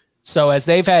do it. So as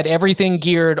they've had everything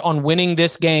geared on winning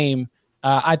this game,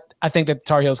 I think that the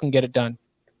Tar Heels can get it done.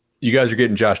 You guys are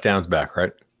getting Josh Downs back,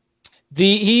 right?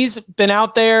 He's been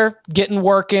out there getting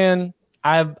work in.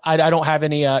 I don't have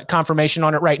any confirmation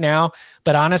on it right now,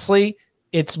 but honestly,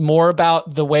 it's more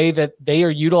about the way that they are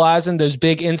utilizing those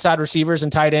big inside receivers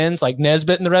and tight ends like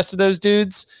Nesbitt and the rest of those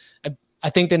dudes. I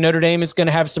think that Notre Dame is going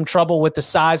to have some trouble with the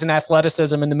size and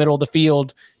athleticism in the middle of the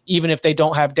field, even if they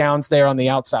don't have Downs there on the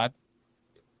outside.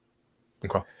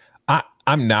 Okay.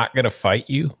 I'm not going to fight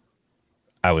you.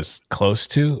 I was close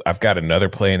to. I've got another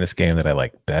play in this game that I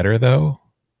like better, though.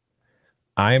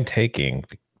 I am taking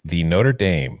the Notre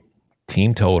Dame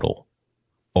team total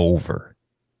over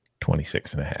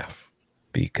 26.5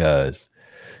 because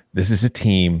this is a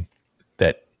team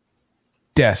that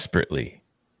desperately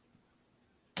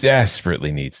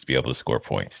needs to be able to score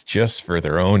points just for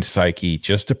their own psyche,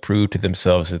 just to prove to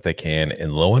themselves that they can.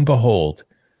 And lo and behold,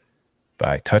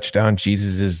 by touchdown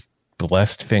Jesus's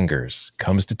blessed fingers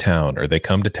comes to town, or they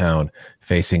come to town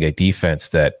facing a defense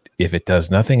that, if it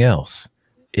does nothing else,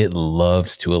 it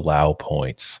loves to allow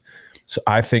points. So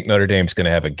I think Notre Dame's going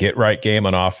to have a get-right game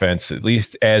on offense, at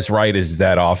least as right as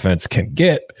that offense can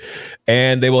get,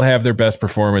 and they will have their best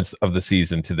performance of the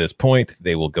season to this point.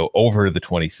 They will go over the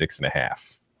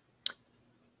 26.5.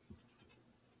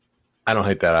 I don't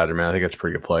hate that either, man. I think that's a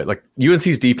pretty good play. Like,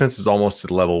 UNC's defense is almost to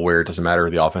the level where it doesn't matter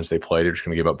the offense they play. They're just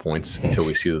going to give up points until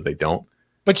we see that they don't.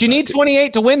 But you need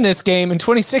 28 to win this game, and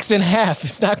 26.5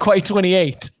 is not quite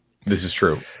 28. This is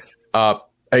true.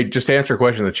 Hey, just to answer a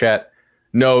question in the chat,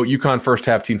 no, UConn first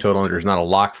half team total under is not a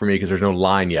lock for me because there's no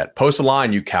line yet. Post a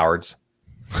line, you cowards.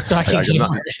 So I can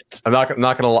I'm not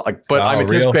going to lie, but I'm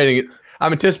anticipating it.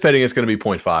 I'm anticipating it's going to be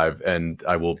 0.5, and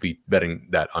I will be betting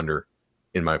that under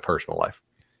in my personal life.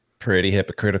 Pretty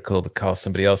hypocritical to call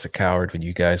somebody else a coward when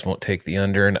you guys won't take the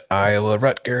under in Iowa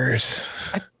Rutgers.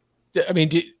 I mean,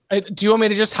 do you want me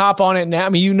to just hop on it now? I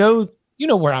mean, you know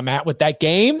where I'm at with that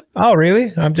game. Oh,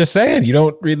 really? I'm just saying you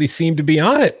don't really seem to be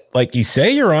on it. Like, you say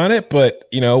you're on it, but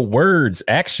words,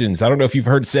 actions. I don't know if you've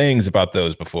heard sayings about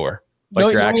those before.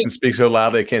 Like, your actions speak so loud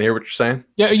they can't hear what you're saying.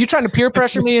 Yeah, are you trying to peer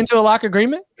pressure me into a lock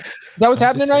agreement? Is that what's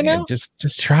happening right now? Just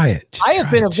try it. I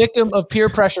have been a victim of peer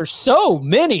pressure so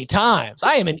many times.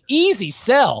 I am an easy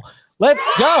sell. Let's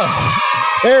go.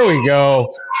 There we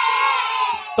go.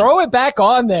 Throw it back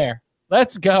on there.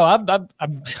 Let's go. I'm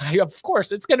of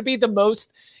course, it's going to be the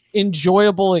most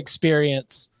enjoyable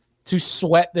experience to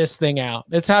sweat this thing out.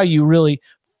 That's how you really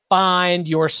find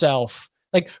yourself.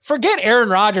 Like, forget Aaron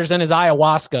Rodgers and his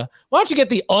ayahuasca. Why don't you get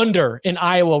the under in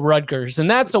Iowa Rutgers? And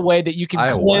that's a way that you can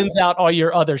cleanse out all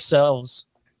your other selves.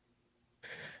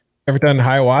 Ever done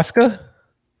ayahuasca?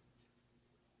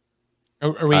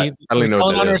 Are we telling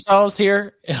on ourselves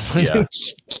here? Yeah.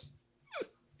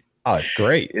 Oh, it's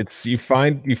great. It's you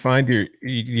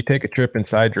take a trip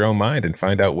inside your own mind and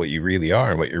find out what you really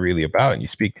are and what you're really about, and you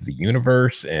speak to the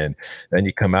universe, and then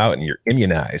you come out and you're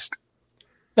immunized.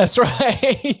 That's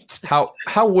right. How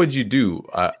would you do?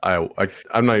 I'm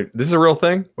not. This is a real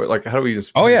thing. Like, how do we just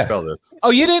spell this?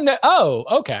 Oh, you didn't know? Oh,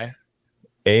 okay.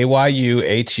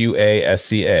 AYUHUASCA.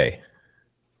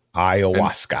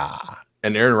 Ayahuasca.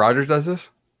 And Aaron Rodgers does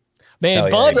this? Man,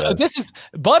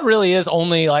 Bud really is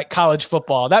only like college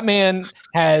football. That man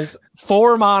has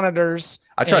 4 monitors.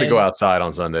 I try to go outside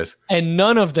on Sundays, and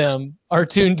none of them are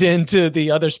tuned into the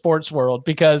other sports world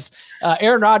because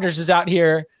Aaron Rodgers is out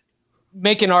here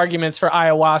making arguments for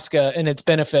ayahuasca and its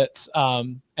benefits.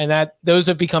 And that those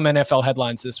have become NFL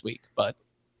headlines this week. But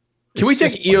can we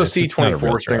take EOC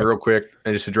 24 thing real quick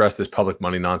and just address this public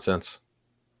money nonsense?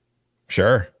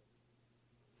 Sure.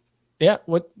 Yeah.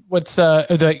 What's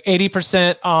the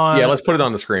 80% on? Yeah, let's put it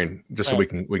on the screen just so we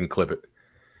can clip it.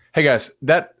 Hey guys,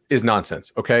 that is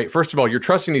nonsense. Okay. First of all, you're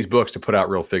trusting these books to put out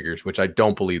real figures, which I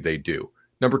don't believe they do.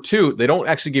 Number two, they don't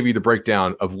actually give you the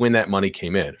breakdown of when that money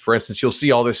came in. For instance, you'll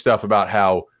see all this stuff about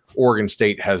how Oregon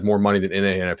State has more money than in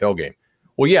an NFL game.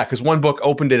 Well, yeah, because one book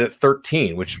opened it at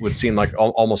 13, which would seem like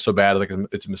almost so bad, like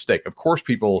it's a mistake. Of course,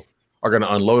 people are going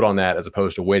to unload on that as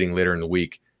opposed to waiting later in the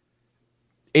week.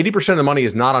 80% of the money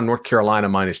is not on North Carolina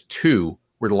 -2,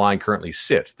 where the line currently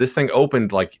sits. This thing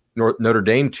opened like Notre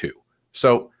Dame 2.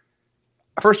 So,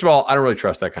 first of all, I don't really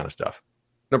trust that kind of stuff.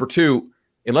 Number two,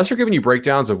 unless they're giving you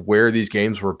breakdowns of where these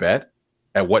games were bet,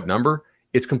 at what number,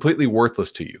 it's completely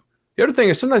worthless to you. The other thing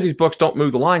is sometimes these books don't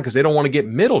move the line because they don't want to get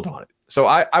middled on it. So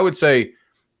I would say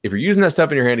if you're using that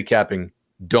stuff in your handicapping,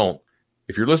 don't.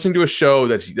 If you're listening to a show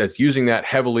that's using that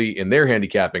heavily in their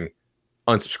handicapping,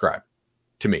 unsubscribe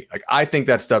to me. Like I think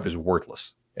that stuff is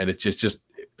worthless. And it's just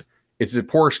it's a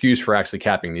poor excuse for actually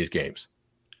capping these games.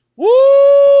 Woo!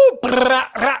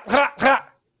 Let's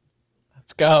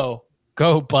go.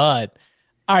 Go, Bud.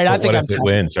 All right, but I think if it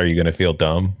wins, are you going to feel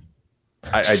dumb?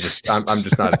 I'm just not.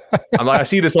 I'm like, I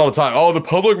see this all the time. Oh, the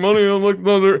public money. I'm like,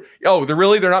 oh,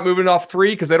 they're not moving off 3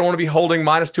 because they don't want to be holding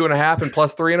 -2.5 and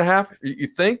 +3.5. You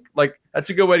think like that's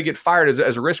a good way to get fired as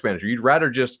a risk manager? You'd rather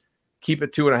just keep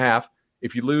it 2.5.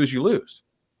 If you lose, you lose.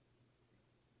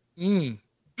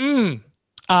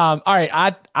 All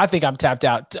right, I think I'm tapped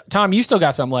out. Tom, you still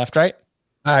got some left, right?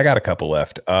 I got a couple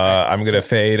left. I'm going to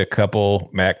fade a couple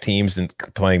MAC teams and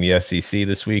playing the SEC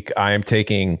this week. I am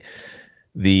taking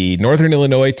the Northern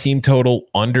Illinois team total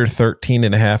under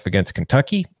 13.5 against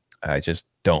Kentucky. I just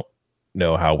don't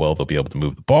know how well they'll be able to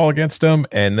move the ball against them.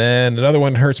 And then another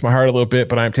one hurts my heart a little bit,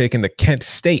 but I'm taking the Kent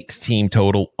State team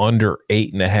total under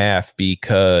 8.5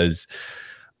 because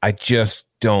I just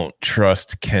don't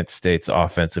trust Kent State's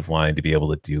offensive line to be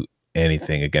able to do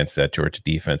anything against that Georgia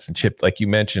defense. And Chip, like you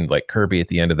mentioned, like Kirby at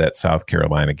the end of that South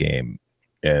Carolina game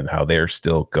and how they're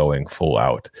still going full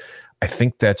out. I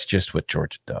think that's just what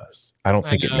Georgia does. I don't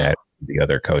think it matters to the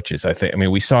other coaches. I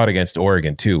mean, we saw it against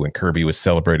Oregon too, when Kirby was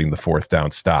celebrating the 4th down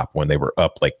stop when they were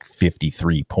up like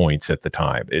 53 points at the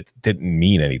time. It didn't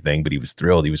mean anything, but he was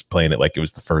thrilled. He was playing it like it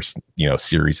was the first,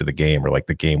 series of the game or like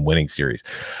the game winning series.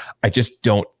 I just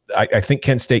don't. I think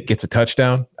Kent State gets a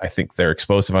touchdown. I think they're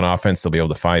explosive on offense. They'll be able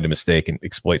to find a mistake and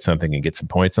exploit something and get some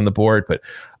points on the board, but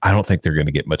I don't think they're going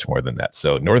to get much more than that.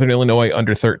 So Northern Illinois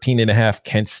under 13.5,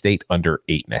 Kent State under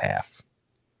 8.5.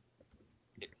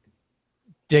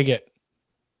 Dig it.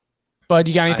 Bud,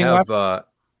 you got anything left? I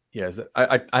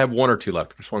have 1 or 2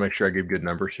 left. I just want to make sure I give good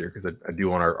numbers here because I do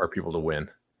want our people to win.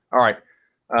 All right.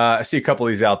 I see a couple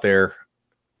of these out there.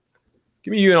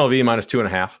 Give me UNLV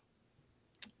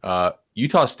 -2.5.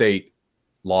 Utah State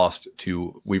lost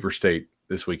to Weber State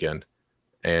this weekend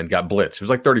and got blitzed. It was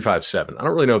like 35-7. I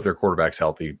don't really know if their quarterback's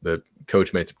healthy. The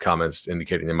coach made some comments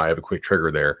indicating they might have a quick trigger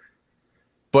there.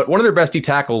 But one of their best D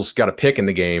tackles got a pick in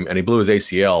the game, and he blew his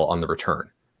ACL on the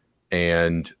return.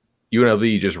 And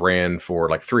UNLV just ran for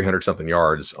like 300-something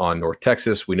yards on North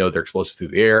Texas. We know they're explosive through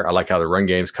the air. I like how the run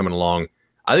game's coming along.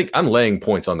 I think I'm laying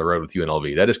points on the road with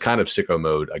UNLV. That is kind of sicko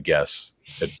mode, I guess,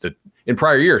 in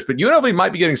prior years. But UNLV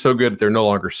might be getting so good that they're no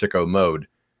longer sicko mode.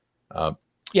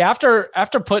 After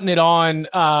putting it on,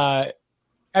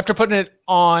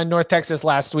 North Texas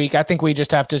last week, I think we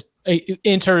just have to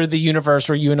enter the universe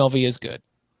where UNLV is good.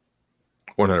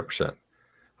 100%.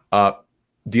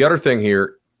 The other thing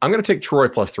here, I'm going to take Troy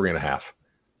 +3.5.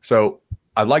 So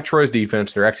I like Troy's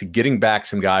defense. They're actually getting back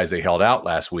some guys they held out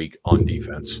last week on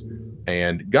defense.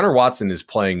 And Gunnar Watson is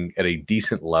playing at a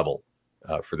decent level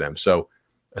for them. So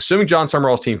assuming John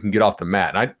Summerall's team can get off the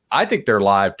mat, and I think they're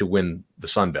live to win the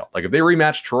Sun Belt. Like if they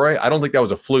rematch Troy, I don't think that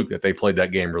was a fluke that they played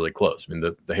that game really close. I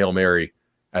mean, the Hail Mary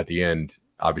at the end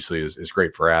obviously is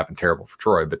great for App and terrible for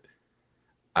Troy. But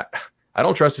I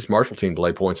don't trust this Marshall team to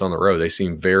lay points on the road. They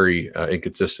seem very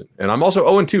inconsistent. And I'm also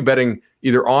 0-2 betting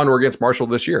either on or against Marshall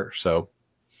this year. So,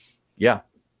 yeah,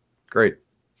 great.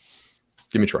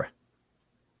 Give me Troy.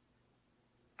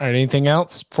 All right, anything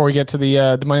else before we get to the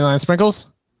Moneyline Sprinkles?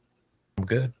 I'm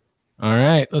good. All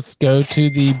right, let's go to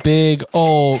the big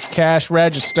old cash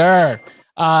register.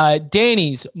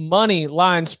 Danny's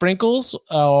Moneyline Sprinkles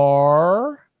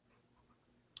are...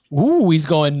 Ooh, he's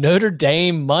going Notre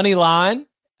Dame Moneyline.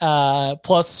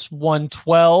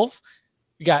 +112.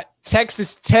 We got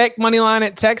Texas Tech money line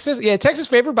at Texas. Yeah, Texas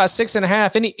favored by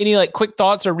 6.5. Any like quick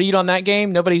thoughts or read on that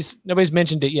game? Nobody's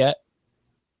mentioned it yet.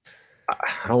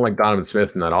 I don't like Donovan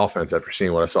Smith in that offense after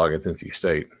seeing what I saw against NC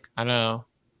State. I know.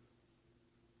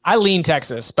 I lean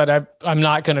Texas, but I'm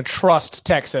not going to trust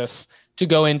Texas to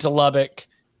go into Lubbock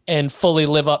and fully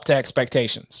live up to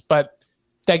expectations. But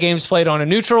that game's played on a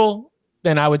neutral,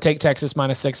 then I would take Texas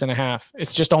minus 6.5.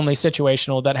 It's just only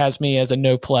situational. That has me as a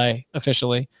no play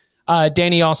officially.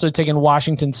 Danny also taking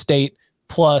Washington State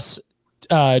plus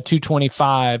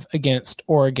 225 against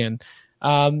Oregon.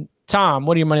 Tom,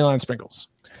 what are your money line sprinkles?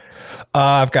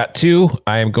 I've got 2.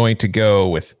 I am going to go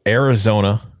with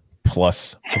Arizona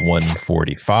plus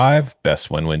 145, best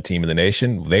one-win team in the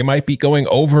nation. They might be going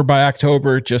over by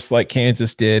October, just like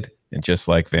Kansas did and just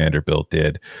like Vanderbilt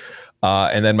did.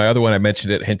 And then my other one, I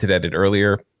mentioned it, hinted at it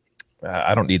earlier.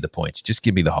 I don't need the points. Just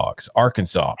give me the Hogs.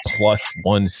 Arkansas plus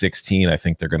 116. I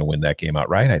think they're going to win that game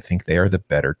outright. I think they are the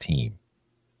better team.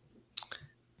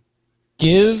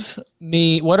 Give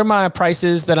me, what are my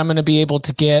prices that I'm going to be able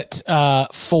to get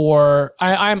for,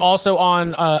 I'm also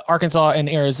on Arkansas and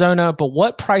Arizona, but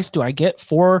what price do I get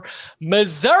for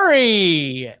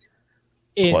Missouri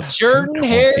in Plus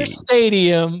Jordan-Hare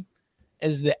Stadium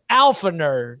as the alpha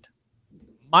nerd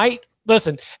might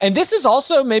listen? And this is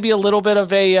also maybe a little bit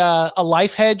of a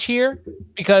life hedge here,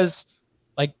 because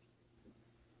like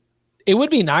it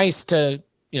would be nice to,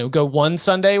 go one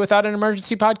Sunday without an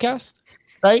emergency podcast.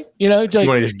 Right? You want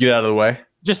to just get out of the way?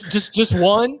 Just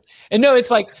one. And no,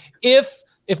 it's like if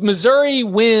Missouri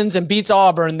wins and beats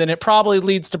Auburn, then it probably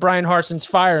leads to Brian Harson's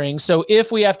firing. So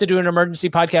if we have to do an emergency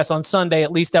podcast on Sunday,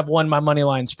 at least have won my money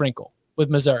line sprinkle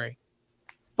with Missouri.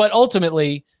 But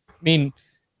ultimately, I mean,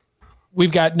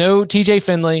 we've got no TJ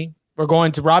Finley. We're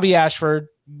going to Robbie Ashford.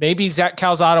 Maybe Zach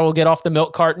Calzada will get off the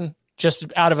milk carton just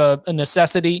out of a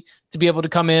necessity to be able to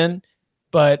come in.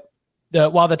 But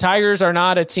while the Tigers are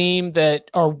not a team that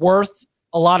are worth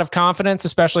a lot of confidence,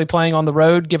 especially playing on the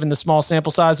road, given the small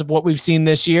sample size of what we've seen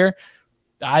this year,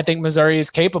 I think Missouri is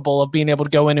capable of being able to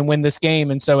go in and win this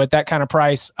game. And so at that kind of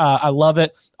price, I love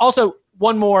it. Also,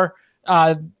 one more.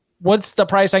 What's the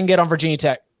price I can get on Virginia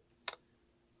Tech?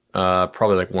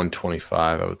 Probably like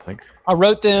 125, I would think. I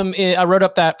wrote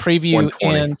up that preview,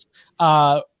 and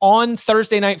on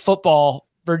Thursday Night Football,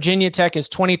 Virginia Tech is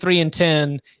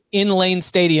 23-10. In Lane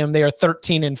Stadium, they are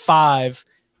 13-5.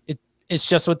 It's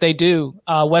just what they do.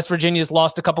 West Virginia's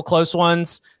lost a couple close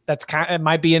ones. It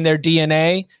might be in their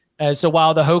DNA. So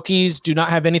while the Hokies do not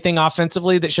have anything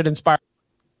offensively that should inspire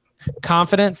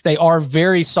confidence, they are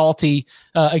very salty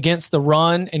against the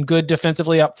run and good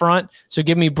defensively up front. So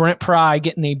give me Brent Pry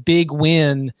getting a big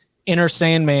win. Inner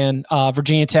Sandman,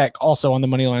 Virginia Tech also on the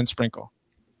money line sprinkle.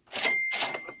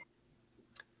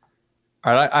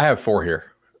 All right, I have 4 here.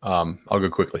 I'll go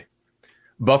quickly.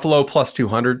 Buffalo plus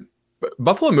 200.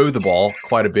 Buffalo moved the ball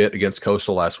quite a bit against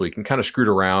Coastal last week and kind of screwed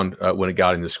around when it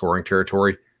got into scoring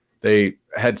territory. They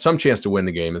had some chance to win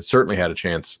the game and certainly had a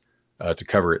chance to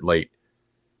cover it late.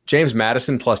 James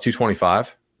Madison plus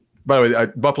 225. By the way,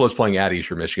 Buffalo's playing at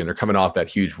Eastern Michigan. They're coming off that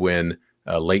huge win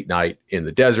late night in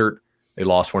the desert. They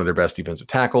lost one of their best defensive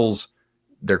tackles.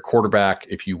 Their quarterback,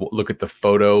 if you look at the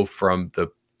photo from the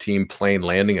team plane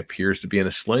landing, appears to be in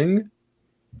a sling.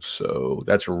 So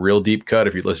that's a real deep cut.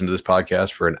 If you listen to this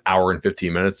podcast for an hour and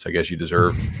 15 minutes, I guess you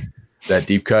deserve that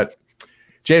deep cut.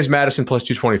 James Madison plus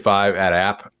 225 at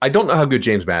App. I don't know how good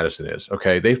James Madison is.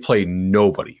 Okay, they've played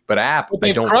nobody, but App,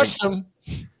 they've crushed them.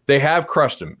 They have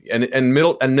crushed them, and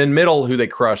Middle, who they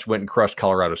crushed, went and crushed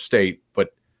Colorado State.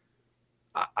 But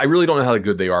I really don't know how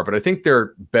good they are. But I think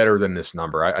they're better than this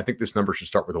number. I think this number should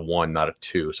start with a 1, not a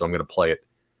 2. So I'm going to play it.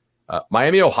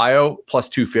 Miami, Ohio plus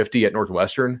 250 at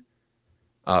Northwestern.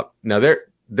 Now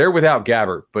they're without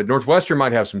Gabbert, but Northwestern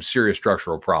might have some serious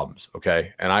structural problems.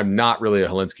 Okay. And I'm not really a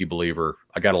Helinski believer.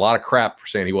 I got a lot of crap for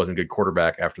saying he wasn't a good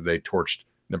quarterback after they torched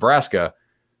Nebraska.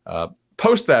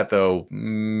 Post that though,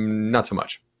 not so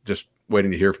much. Just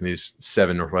waiting to hear from these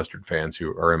 7 Northwestern fans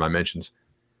who are in my mentions.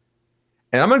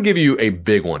 And I'm going to give you a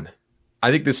big one.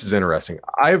 I think this is interesting.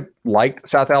 I've liked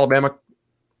South Alabama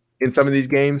in some of these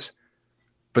games,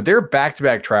 but they're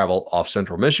back-to-back travel off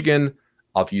Central Michigan,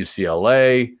 off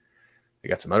UCLA. They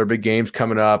got some other big games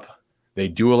coming up. They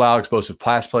do allow explosive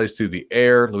pass plays through the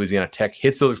air. Louisiana Tech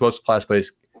hits those explosive pass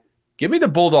plays. Give me the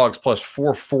Bulldogs plus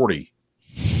 440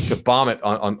 to bomb it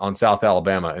on South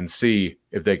Alabama and see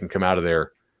if they can come out of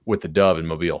there with the dub in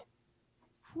Mobile.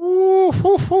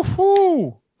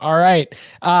 All right.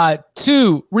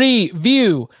 To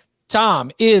review,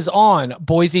 Tom is on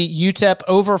Boise UTEP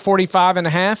over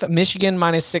 45.5, Michigan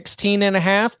minus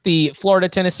 16.5, the Florida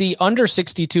Tennessee under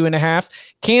 62.5,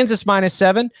 Kansas minus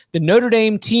 7, the Notre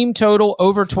Dame team total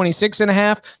over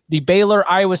 26.5, the Baylor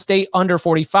Iowa State under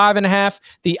 45.5,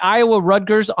 the Iowa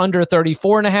Rutgers under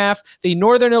 34.5, the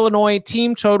Northern Illinois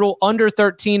team total under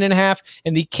 13.5,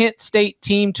 and the Kent State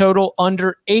team total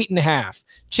under 8.5.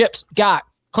 Chips got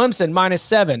Clemson minus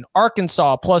 7,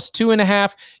 Arkansas plus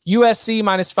 2.5, USC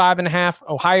minus 5.5,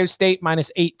 Ohio State minus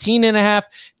 18.5,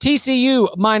 TCU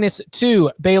minus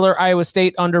 2, Baylor Iowa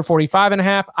State under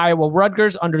 45.5, Iowa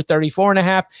Rutgers under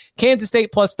 34.5, Kansas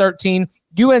State plus 13,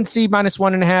 UNC minus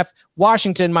 1.5,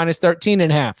 Washington minus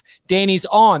 13.5. Danny's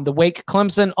on the Wake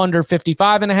Clemson under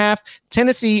 55.5,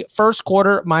 Tennessee first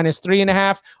quarter minus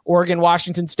 3.5, Oregon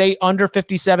Washington State under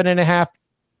 57.5.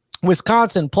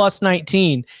 Wisconsin plus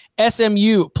 19,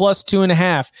 SMU plus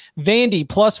 2.5, Vandy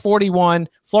plus 41,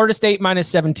 Florida State minus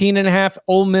 17.5,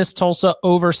 Ole Miss Tulsa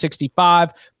over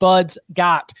 65. Buds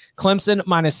got Clemson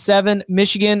minus 7,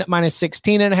 Michigan minus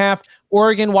 16.5,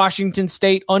 Oregon Washington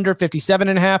State under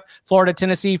 57.5, Florida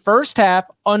Tennessee first half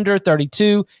under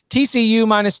 32, TCU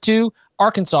minus 2,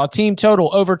 Arkansas team total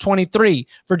over 23,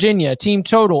 Virginia team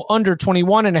total under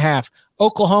 21.5,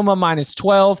 Oklahoma minus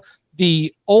 12,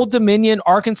 the Old Dominion,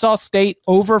 Arkansas State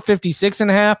over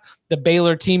 56.5. The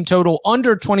Baylor team total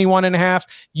under 21.5.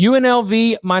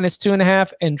 UNLV minus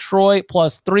 2.5 and Troy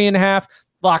plus 3.5.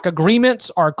 Lock agreements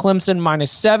are Clemson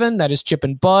minus 7. That is Chip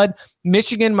and Bud.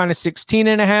 Michigan minus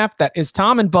 16.5. That is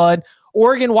Tom and Bud.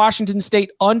 Oregon, Washington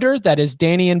State under. That is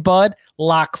Danny and Bud.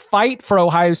 Lock fight for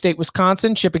Ohio State,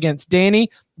 Wisconsin. Chip against Danny.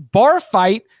 Bar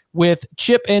fight with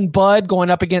Chip and Bud going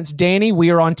up against Danny. We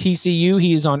are on TCU.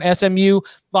 He is on SMU.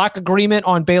 Lock agreement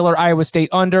on Baylor, Iowa State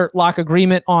under. Lock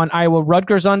agreement on Iowa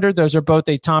Rutgers under. Those are both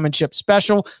a Tom and Chip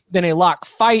special. Then a lock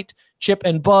fight, Chip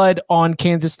and Bud on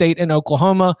Kansas State and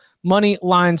Oklahoma. Money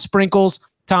line sprinkles.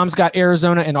 Tom's got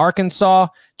Arizona and Arkansas.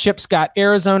 Chip's got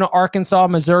Arizona, Arkansas,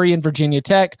 Missouri, and Virginia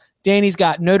Tech. Danny's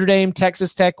got Notre Dame,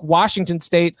 Texas Tech, Washington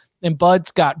State, and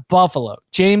Bud's got Buffalo,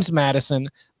 James Madison,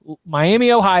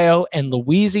 Miami, Ohio, and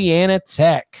Louisiana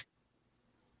Tech.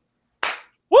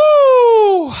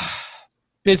 Woo!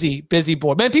 Busy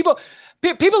board. Man, people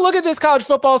look at this college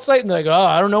football site and they're like, oh,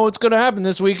 I don't know what's going to happen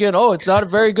this weekend. Oh, it's not a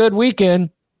very good weekend.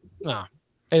 No,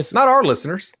 it's not our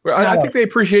listeners. I think they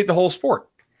appreciate the whole sport.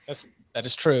 That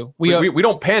is true. We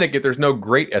don't panic if there's no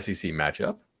great SEC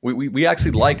matchup. We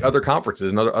actually like other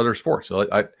conferences and other sports. So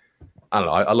I don't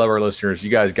know. I love our listeners.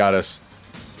 You guys got us.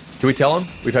 Can we tell them?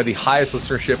 We've had the highest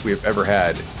listenership we have ever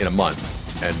had in a month,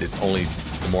 and it's only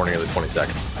the morning of the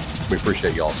 22nd. We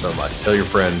appreciate you all so much. Tell your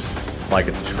friends, like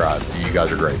and subscribe. You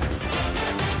guys are great.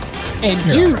 And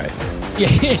you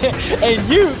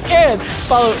can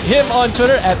follow him on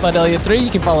Twitter at BudElliott3. You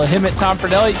can follow him at Tom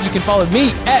Fornelli. You can follow me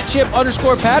at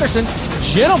Chip_Patterson.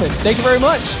 Gentlemen, thank you very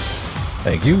much.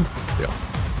 Thank you.